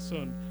is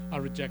concerned,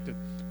 are rejected.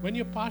 When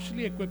you're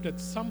partially equipped at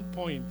some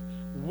point,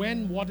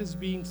 when what is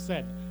being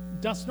said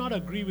does not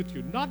agree with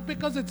you, not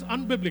because it's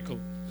unbiblical,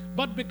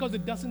 but because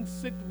it doesn't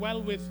sit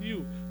well with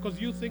you, because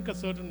you think a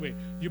certain way,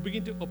 you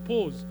begin to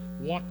oppose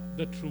what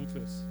the truth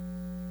is.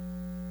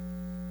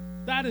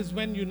 That is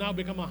when you now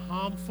become a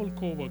harmful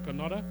co-worker,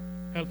 not a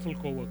helpful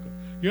co-worker.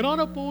 You're not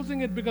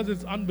opposing it because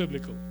it's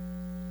unbiblical.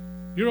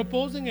 You're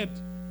opposing it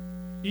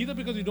either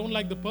because you don't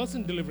like the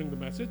person delivering the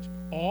message,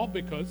 or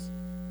because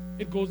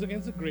it goes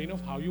against the grain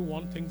of how you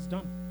want things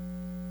done.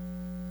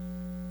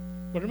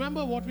 But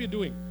remember what we're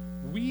doing.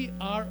 We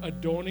are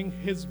adorning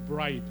His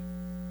bride.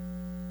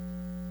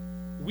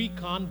 We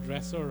can't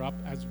dress her up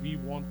as we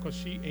want because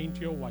she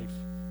ain't your wife.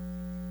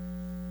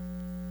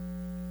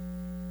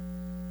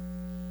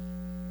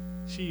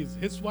 She is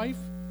His wife,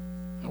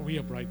 and we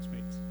are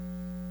bridesmaids.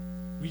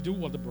 We do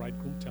what the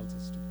bridegroom tells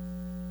us to.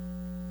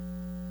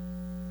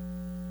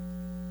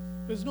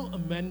 There's no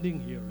amending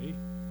here, eh?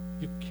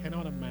 You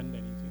cannot amend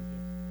anything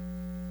here.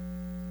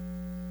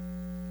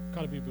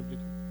 Gotta be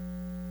biblical.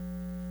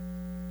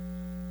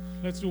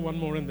 Let's do one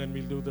more and then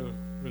we'll do the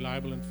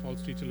reliable and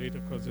false teacher later,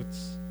 because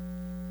it's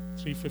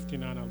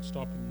 3:59. I'll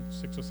stop in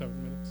 6 or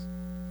 7 minutes.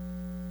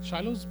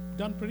 Shiloh's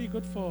done pretty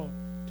good for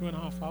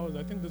 2.5 hours.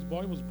 I think this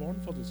boy was born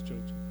for this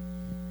church.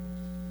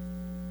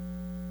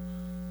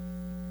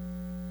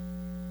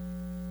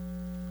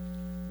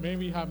 May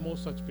we have more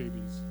such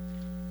babies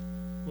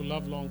who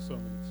love long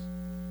sermons.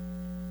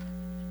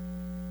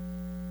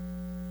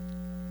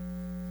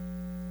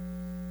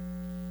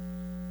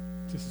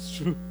 This is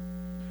true.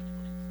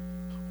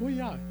 Oh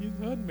yeah, he's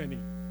heard many.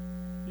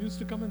 He used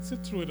to come and sit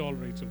through it all,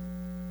 Rachel.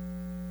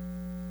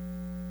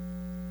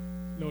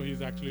 No,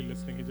 he's actually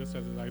listening. He just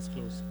has his eyes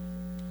closed.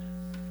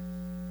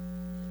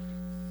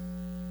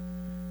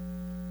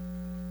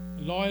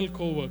 Loyal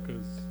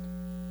co-workers.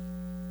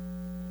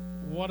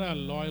 What are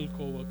loyal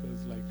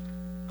co-workers like?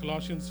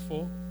 Colossians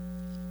 4.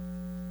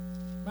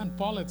 Man,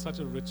 Paul had such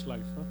a rich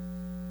life. Huh?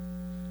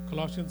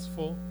 Colossians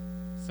 4,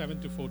 7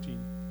 to 14.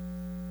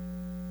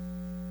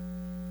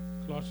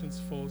 Colossians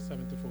 4,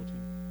 7 to 14.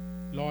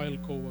 Loyal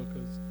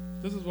co-workers.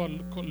 This is what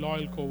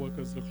loyal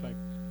co-workers look like.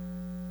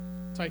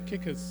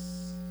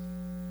 Tychicus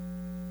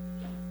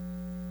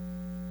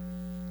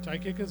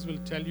will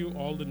tell you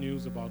all the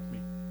news about me.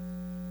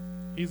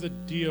 He's a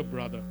dear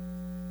brother.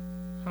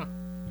 Huh.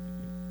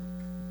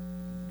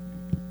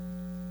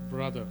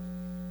 Brother.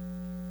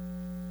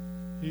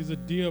 He's a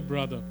dear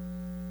brother.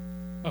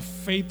 A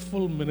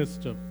faithful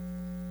minister.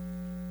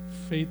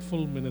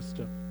 Faithful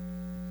minister.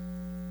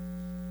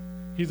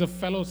 He's a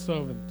fellow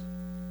servant.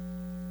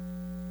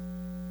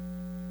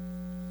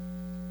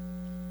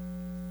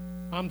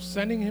 I'm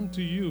sending him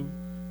to you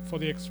for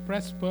the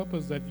express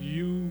purpose that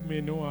you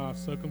may know our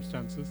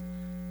circumstances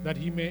that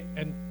he may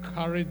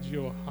encourage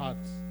your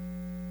hearts.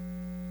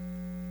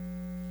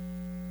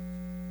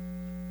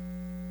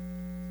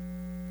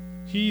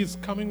 He is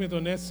coming with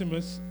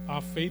Onesimus,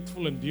 our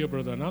faithful and dear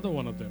brother, another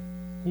one of them,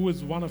 who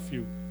is one of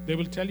you. They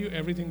will tell you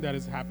everything that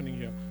is happening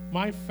here.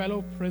 My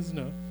fellow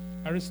prisoner,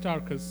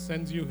 Aristarchus,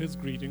 sends you his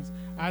greetings,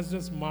 as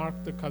does Mark,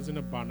 the cousin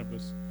of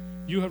Barnabas.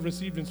 You have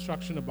received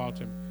instruction about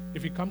him.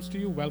 If he comes to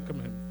you, welcome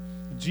him.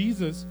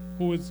 Jesus,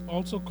 who is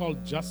also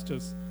called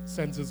Justus,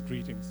 sends his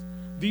greetings.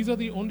 These are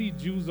the only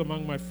Jews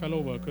among my fellow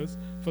workers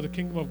for the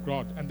kingdom of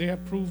God, and they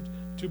have proved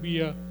to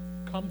be a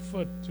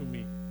comfort to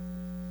me.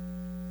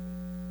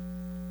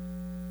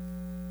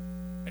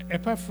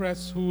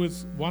 Epaphras, who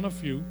is one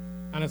of you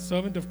and a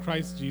servant of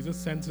Christ Jesus,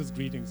 sends his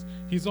greetings.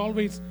 He's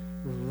always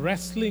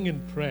wrestling in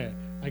prayer.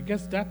 I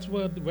guess that's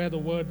where the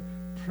word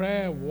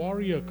prayer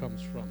warrior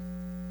comes from.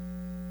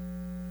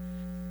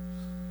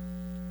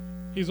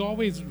 He's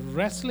always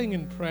wrestling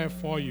in prayer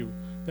for you,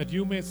 that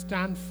you may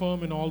stand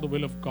firm in all the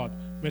will of God,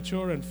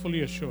 mature and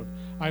fully assured.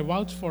 I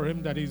vouch for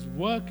him that he's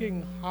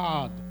working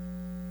hard.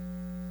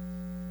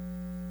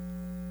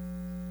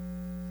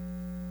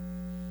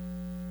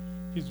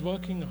 He's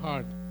working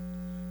hard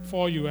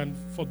for you and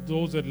for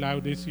those at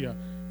Laodicea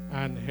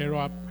and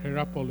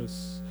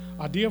Hierapolis.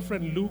 Our dear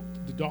friend Luke,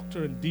 the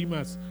doctor, and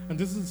Demas, and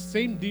this is the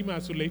same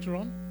Demas who later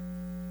on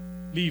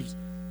leaves,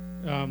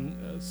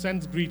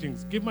 sends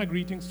greetings. Give my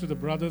greetings to the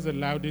brothers at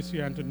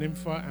Laodicea and to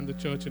Nympha and the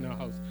church in our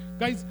house.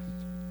 Guys,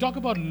 talk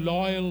about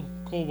loyal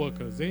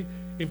co-workers.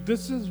 If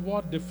this is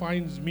what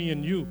defines me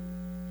and you,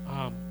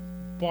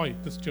 boy,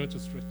 this church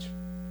is rich.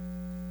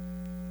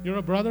 You're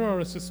a brother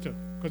or a sister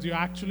because you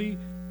actually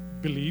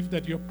believe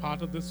that you're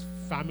part of this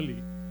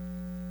family.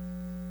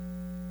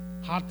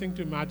 Hard thing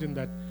to imagine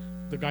that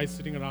the guys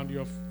sitting around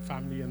your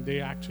family, and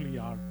they actually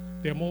are.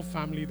 They're more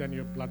family than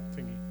your blood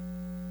thingy.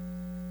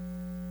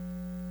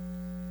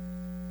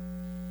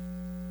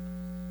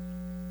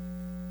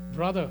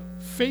 Brother,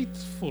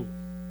 faithful,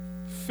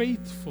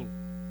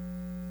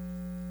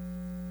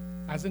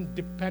 as in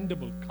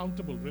dependable,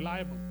 countable,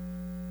 reliable.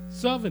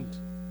 Servant,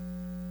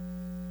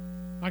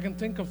 I can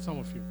think of some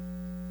of you.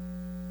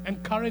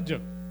 Encourager,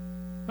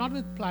 not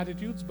with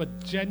platitudes, but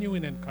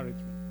genuine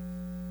encouragement.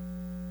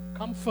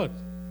 Comfort.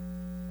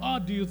 Oh,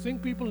 do you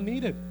think people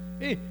need it?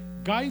 Hey,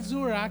 guys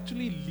who are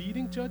actually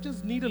leading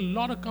churches need a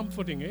lot of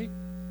comforting, eh?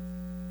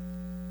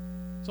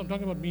 So I'm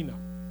talking about me now.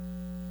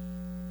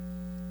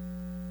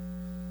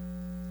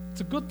 It's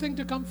a good thing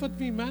to comfort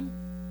me, man.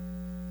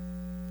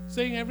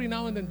 Saying every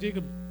now and then,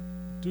 Jacob,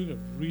 doing a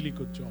really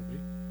good job,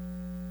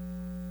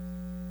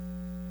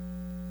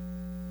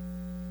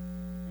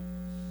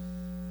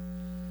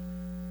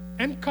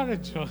 eh?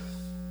 Encourager.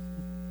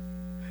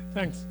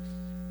 Thanks.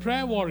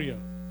 Prayer warrior.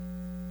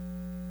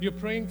 You're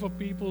praying for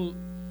people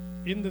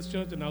in this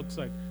church and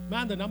outside.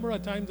 Man, the number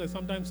of times I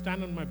sometimes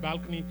stand on my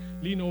balcony,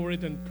 lean over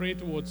it, and pray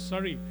towards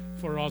Surrey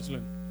for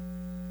Rosalind.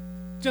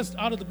 Just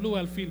out of the blue,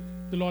 I'll feel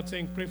the Lord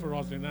saying, pray for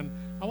Rosalind. And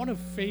I want to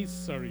face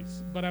Surrey,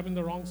 but I'm in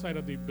the wrong side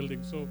of the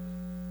building, so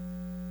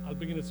I'll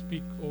begin to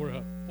speak over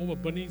her, over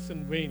Bernice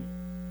and Wayne,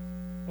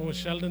 over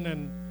Sheldon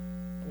and,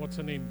 what's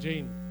her name,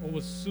 Jane,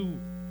 over Sue.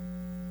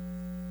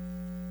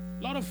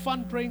 A lot of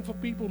fun praying for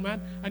people,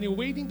 man, and you're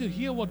waiting to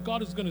hear what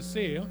God is going to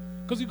say,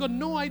 because you've got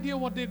no idea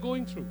what they're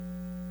going through.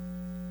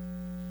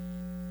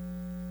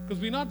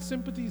 Because we're not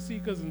sympathy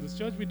seekers in this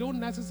church. We don't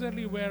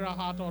necessarily wear our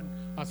heart on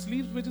our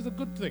sleeves, which is a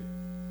good thing.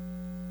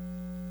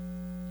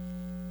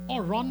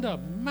 Or Rhonda,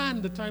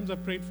 man, the times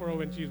I've prayed for her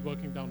when she's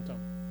working downtown.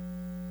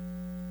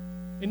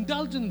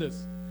 Indulge in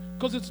this,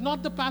 because it's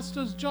not the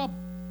pastor's job,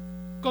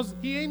 because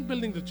he ain't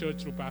building the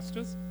church through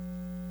pastors.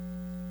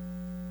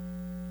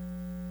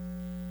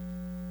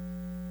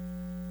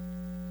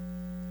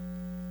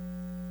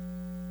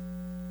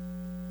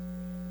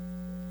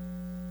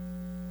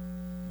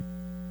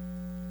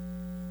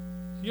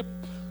 Yep.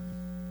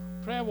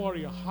 Prayer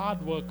warrior,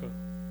 hard worker.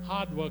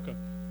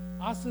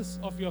 Ask this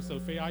of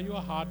yourself. Hey, are you a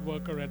hard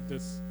worker at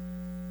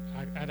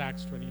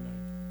Acts 29?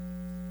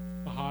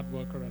 A hard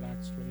worker at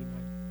Acts 29.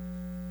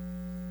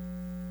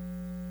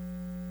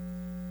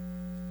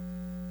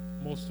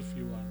 Most of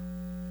you are.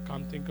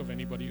 Can't think of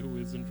anybody who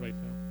isn't right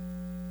now.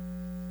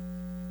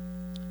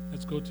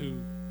 Let's go to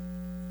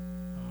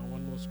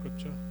one more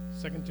scripture.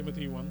 2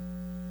 Timothy 1,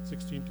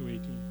 16 to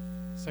 18.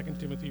 2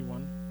 Timothy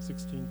 1,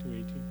 16 to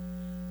 18.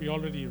 We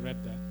already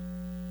read that.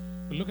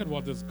 But look at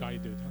what this guy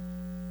did.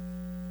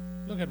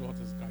 Look at what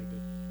this guy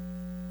did.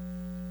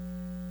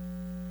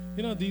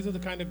 You know, these are the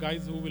kind of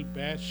guys who will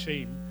bear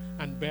shame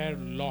and bear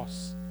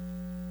loss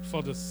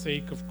for the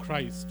sake of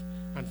Christ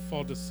and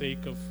for the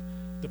sake of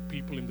the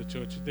people in the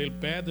church. They'll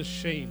bear the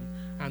shame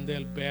and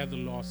they'll bear the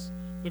loss.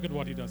 Look at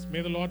what he does.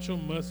 May the Lord show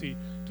mercy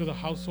to the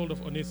household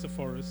of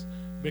Onesiphorus,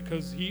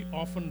 because he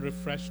often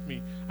refreshed me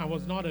and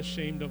was not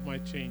ashamed of my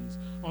chains.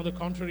 On the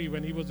contrary,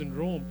 when he was in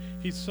Rome,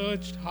 he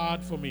searched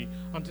hard for me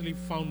until he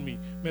found me.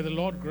 May the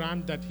Lord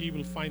grant that he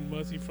will find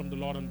mercy from the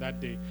Lord on that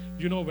day.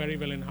 You know very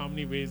well in how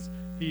many ways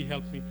he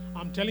helped me.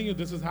 I'm telling you,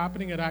 this is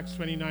happening at Acts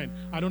 29.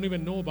 I don't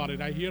even know about it.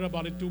 I hear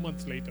about it 2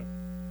 months later.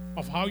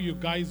 of how you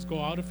guys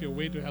go out of your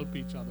way to help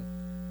each other.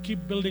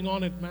 Keep building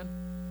on it, man.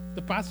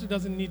 The pastor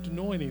doesn't need to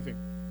know anything.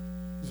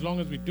 As long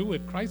as we do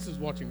it, Christ is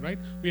watching, right?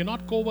 We are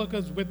not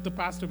co-workers with the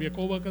pastor. We are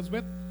co-workers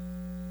with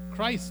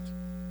Christ.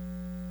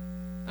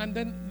 And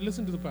then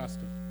listen to the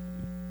pastor.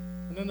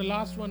 And then the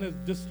last one is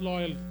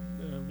disloyal.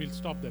 We'll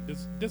stop there.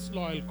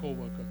 Disloyal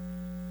co-worker.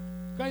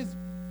 Guys,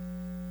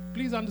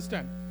 please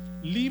understand.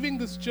 Leaving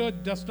this church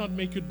does not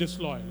make you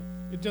disloyal.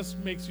 It just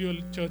makes you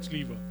a church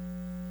leaver.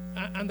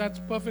 And that's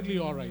perfectly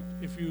all right.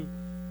 If you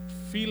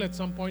feel at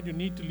some point you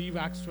need to leave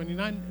Acts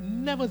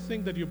 29, never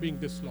think that you're being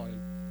disloyal.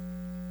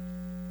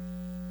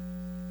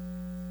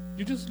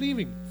 You're just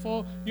leaving.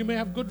 You may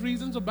have good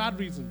reasons or bad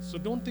reasons. So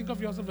don't think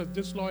of yourself as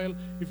disloyal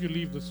if you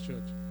leave this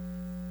church.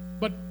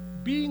 But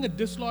being a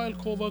disloyal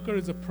co-worker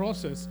is a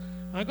process.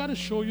 I got to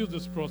show you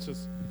this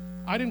process.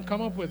 I didn't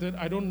come up with it.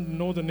 I don't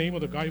know the name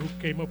of the guy who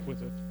came up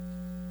with it.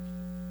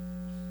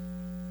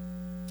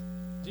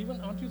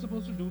 Jeevan, aren't you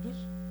supposed to do this?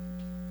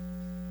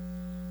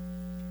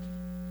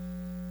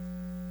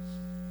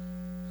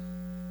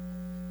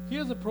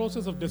 Here's a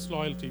process of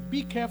disloyalty.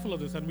 Be careful of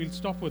this, and we'll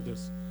stop with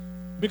this.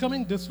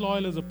 Becoming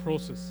disloyal is a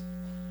process.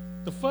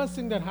 The first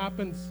thing that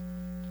happens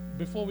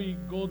before we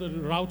go the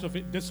route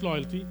of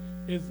disloyalty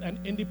is an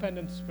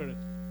independent spirit.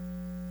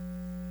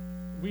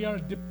 We are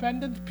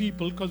dependent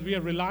people because we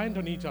are reliant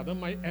on each other.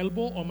 My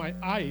elbow or my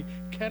eye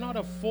cannot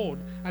afford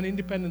an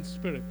independent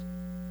spirit.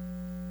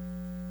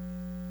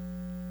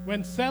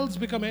 When cells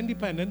become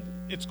independent,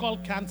 it's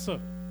called cancer.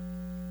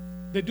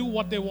 They do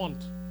what they want.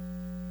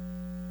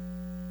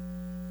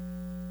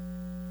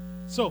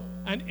 So,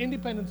 an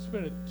independent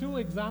spirit. Two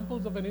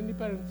examples of an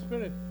independent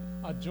spirit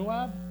are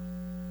Joab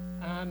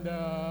and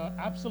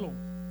Absalom.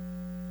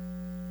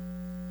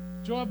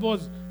 Joab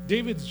was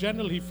David's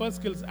general. He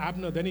first kills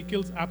Abner, then he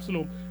kills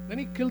Absalom, then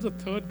he kills a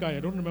third guy. I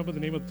don't remember the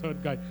name of the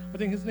third guy. I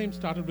think his name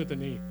started with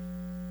an A.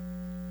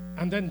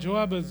 And then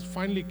Joab is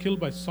finally killed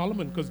by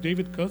Solomon because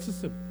David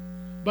curses him.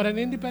 But an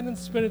independent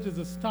spirit is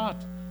the start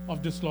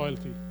of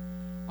disloyalty.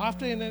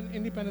 After an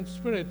independent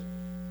spirit,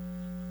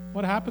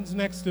 what happens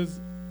next is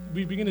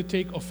we begin to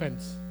take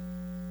offense.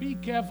 Be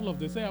careful of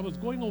this. I was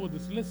going over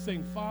this list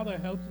saying, Father,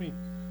 help me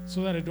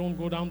so that I don't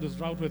go down this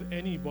route with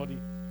anybody.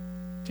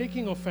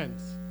 Taking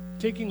offense.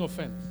 Taking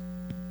offense.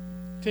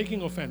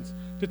 Taking offense.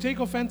 To take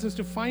offense is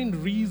to find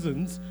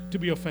reasons to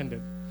be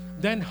offended.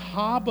 Then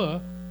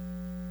harbor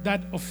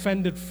that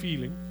offended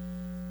feeling.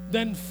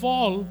 Then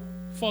fall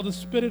for the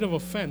spirit of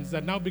offense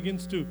that now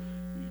begins to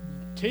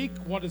take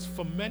what is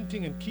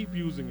fermenting and keep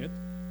using it,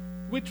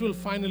 which will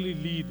finally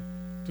lead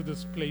to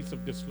this place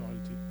of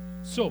disloyalty.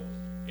 So,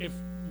 if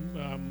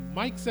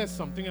Mike says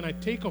something and I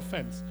take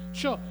offense,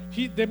 sure,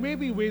 there may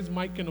be ways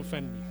Mike can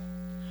offend me.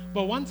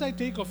 But once I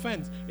take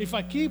offense, if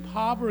I keep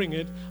harboring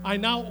it, I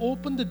now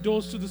open the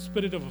doors to the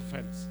spirit of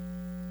offense.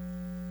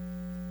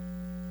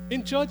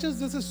 In churches,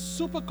 this is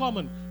super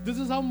common. This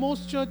is how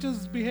most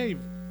churches behave.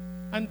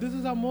 And this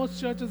is how most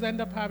churches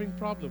end up having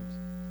problems.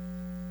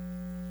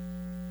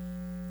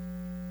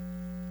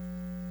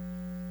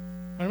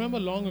 I remember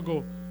long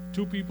ago,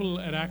 two people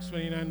at Acts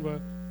 29 were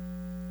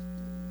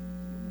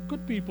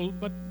good people,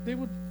 but they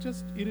would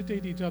just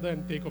irritate each other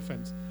and take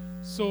offense.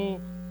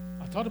 So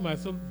I thought to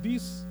myself,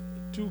 these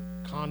two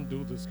can't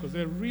do this because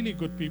they're really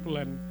good people,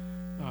 and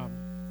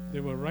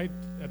they were right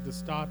at the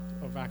start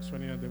of Acts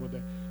 29, they were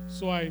there.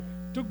 So I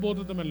took both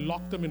of them and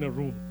locked them in a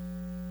room.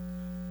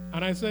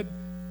 And I said,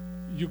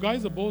 you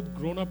guys are both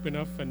grown up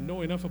enough and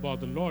know enough about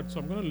the Lord, so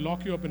I'm going to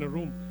lock you up in a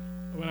room.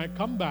 When I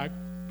come back,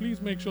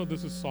 please make sure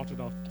this is sorted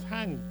out.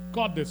 Thank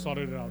God they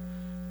sorted it out.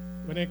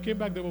 When I came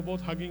back, they were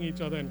both hugging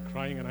each other and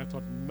crying, and I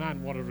thought,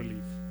 man, what a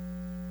relief.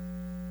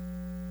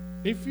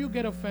 If you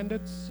get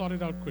offended, sort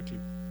it out quickly.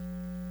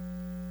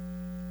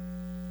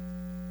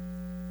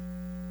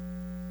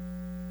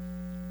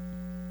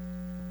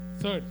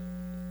 Third,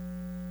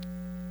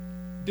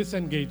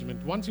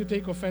 disengagement. Once you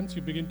take offense,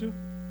 you begin to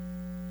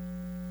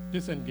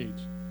disengage.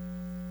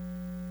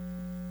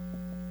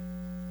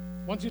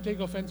 Once you take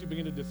offense, you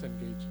begin to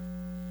disengage.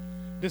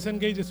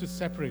 Disengage is to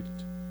separate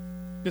it.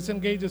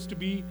 Disengage is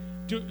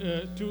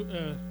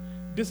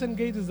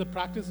disengage is the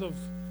practice of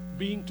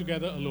being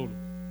together alone.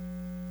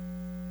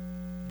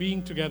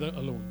 Being together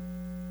alone.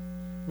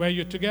 Where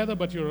you're together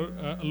but you're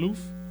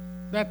aloof.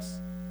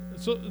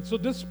 So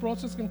this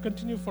process can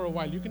continue for a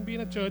while. You can be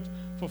in a church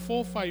for 4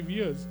 or 5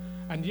 years,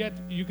 and yet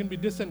you can be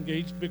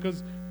disengaged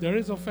because there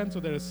is offense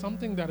or there is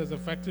something that has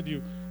affected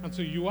you. And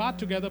so you are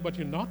together, but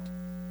you're not.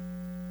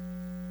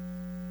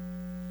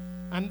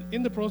 And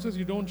in the process,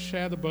 you don't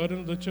share the burden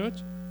of the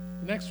church.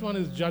 The next one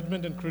is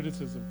judgment and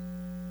criticism.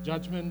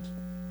 Judgment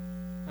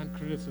and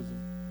criticism.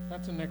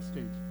 That's the next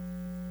stage.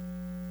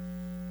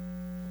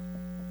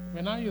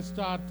 When now you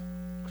start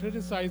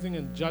criticizing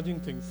and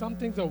judging things, some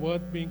things are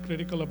worth being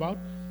critical about,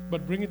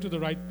 but bring it to the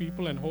right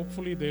people, and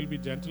hopefully they'll be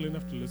gentle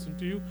enough to listen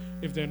to you.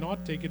 If they're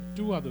not, take it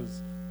to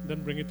others,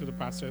 then bring it to the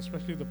pastor,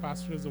 especially if the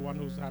pastor is the one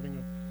who's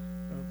having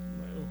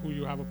who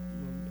you have an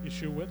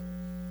issue with.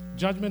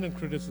 Judgment and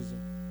criticism.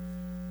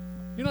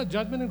 You know,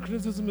 judgment and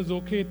criticism is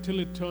okay till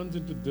it turns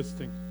into this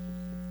thing.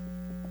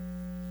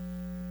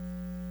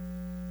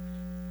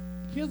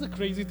 Here's the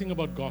crazy thing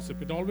about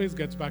gossip. It always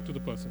gets back to the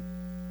person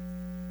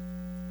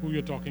who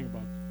you're talking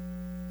about.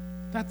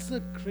 That's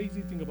the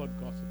crazy thing about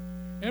gossip.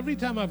 Every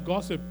time I've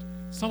gossiped,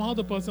 somehow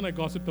the person I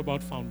gossiped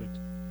about found it.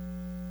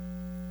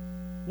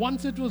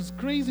 Once it was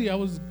crazy. I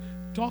was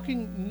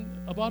talking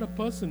about a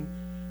person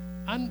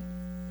and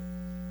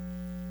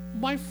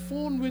my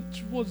phone,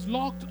 which was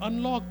locked,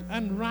 unlocked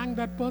and rang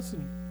that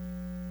person.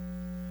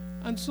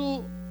 And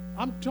so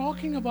I'm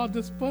talking about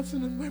this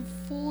person and my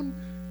phone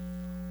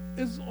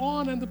is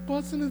on and the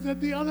person is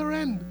at the other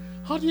end.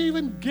 How do you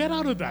even get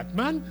out of that,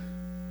 man?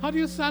 How do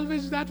you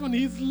salvage that when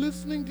he's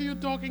listening to you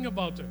talking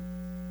about him?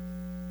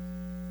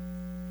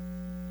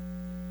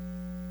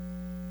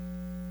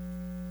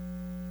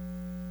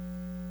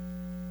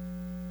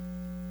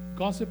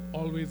 Gossip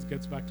always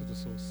gets back to the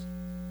source.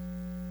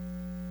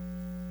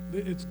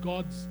 It's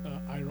God's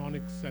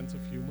ironic sense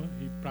of humor.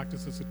 He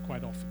practices it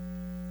quite often.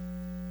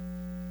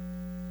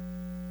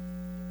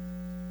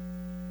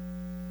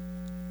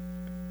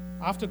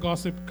 After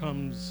gossip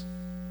comes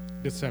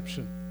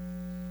deception.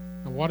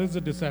 And what is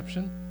the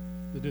deception?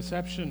 The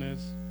deception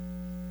is,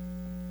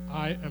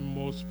 I am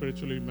more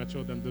spiritually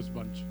mature than this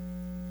bunch.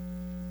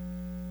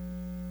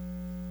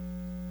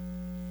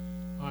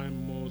 I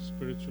am more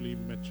spiritually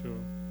mature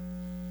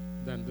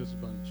than this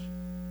bunch.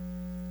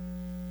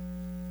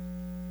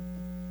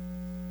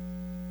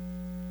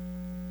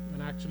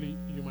 And actually,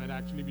 you might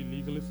actually be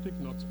legalistic,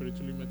 not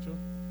spiritually mature.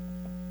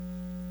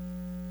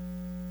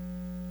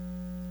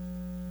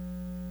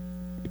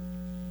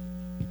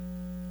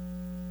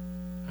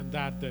 And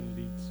that then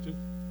leads to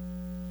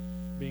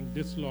being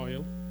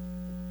disloyal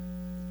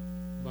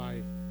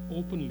by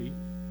openly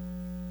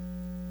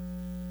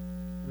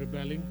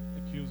rebelling,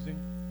 accusing.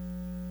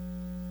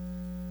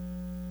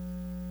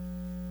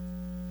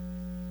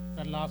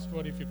 That last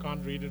word, if you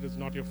can't read it, is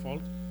not your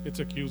fault. It's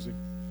accusing.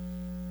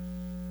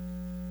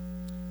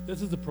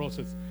 This is the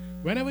process.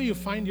 Whenever you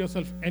find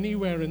yourself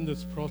anywhere in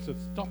this process,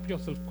 stop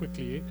yourself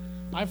quickly.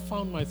 I've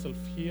found myself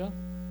here.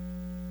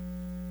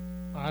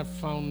 I've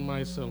found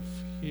myself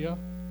here.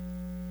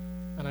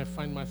 And I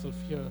find myself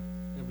here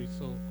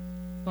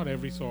not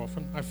every so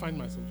often. I find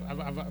myself,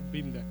 I've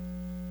been there.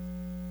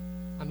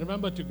 And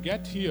remember, to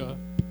get here,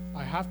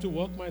 I have to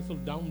work myself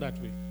down that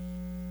way.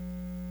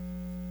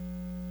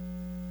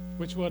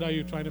 Which word are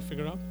you trying to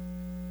figure out?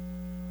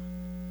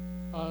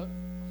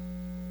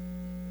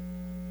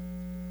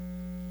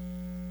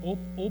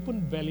 Open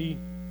belly.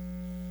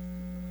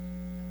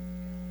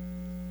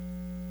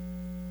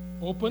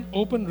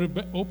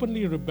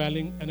 Openly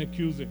rebelling and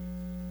accusing.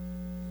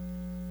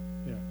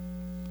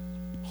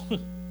 Yeah.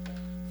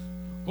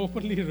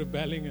 Openly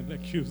rebelling and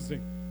accusing.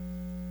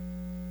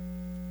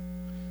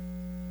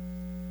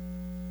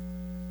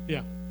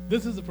 Yeah,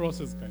 this is the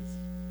process, guys.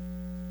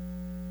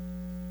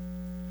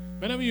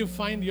 Whenever you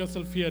find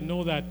yourself here,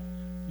 know that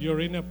you're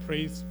in a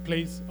place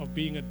of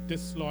being a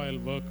disloyal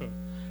worker,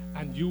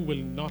 and you will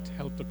not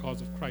help the cause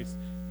of Christ.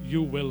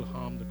 You will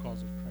harm the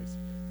cause of Christ.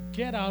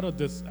 Get out of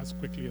this as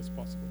quickly as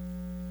possible.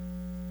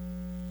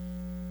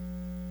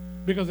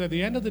 Because at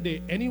the end of the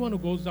day, anyone who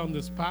goes down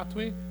this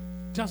pathway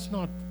does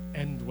not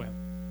end well.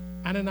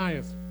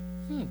 Ananias,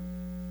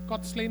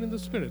 got slain in the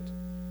spirit.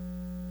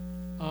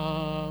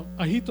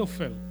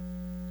 Ahithophel,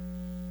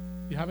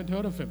 you haven't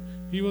heard of him.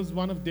 He was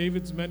one of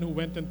David's men who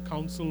went and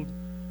counseled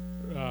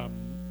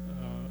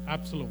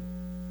Absalom.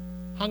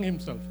 Hung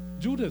himself.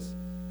 Judas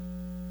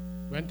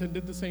went and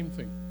did the same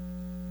thing.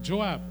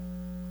 Joab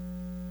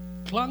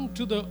clung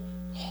to the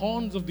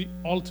horns of the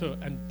altar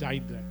and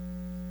died there.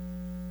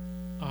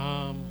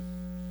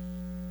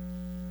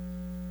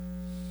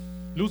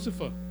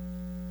 Lucifer,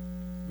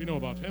 we know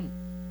about him.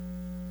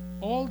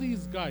 All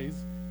these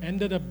guys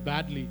ended up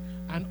badly,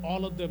 and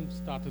all of them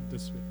started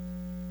this way.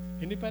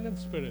 Independent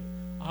spirit.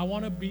 I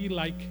want to be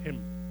like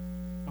him.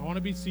 I want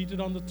to be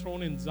seated on the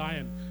throne in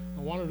Zion.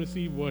 I want to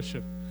receive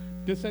worship.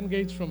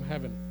 Disengaged from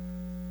heaven.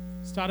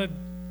 Started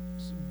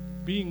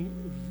being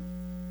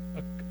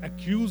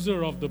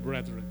accuser of the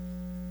brethren.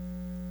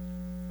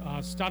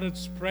 Started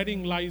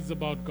spreading lies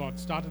about God.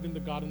 Started in the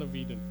Garden of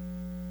Eden.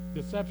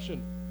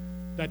 Deception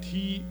that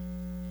he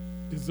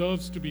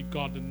deserves to be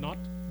God and not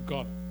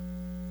God.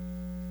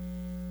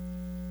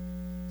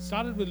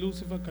 Started with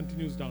Lucifer,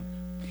 continues down.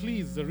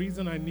 Please, the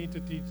reason I need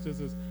to teach this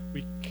is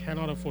we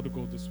cannot afford to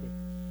go this way.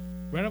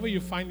 Wherever you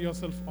find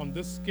yourself on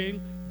this scale,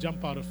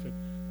 jump out of it.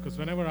 Because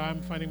whenever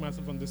I'm finding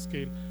myself on this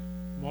scale,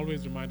 I'm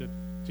always reminded,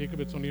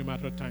 Jacob, it's only a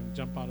matter of time.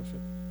 Jump out of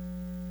it.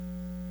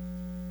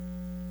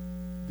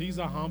 These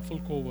are harmful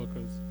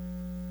co-workers.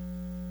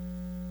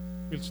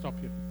 We'll stop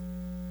here.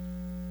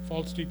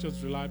 False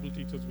teachers, reliable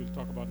teachers, we'll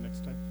talk about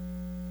next time.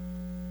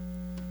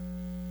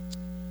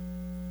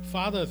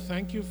 Father,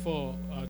 thank you for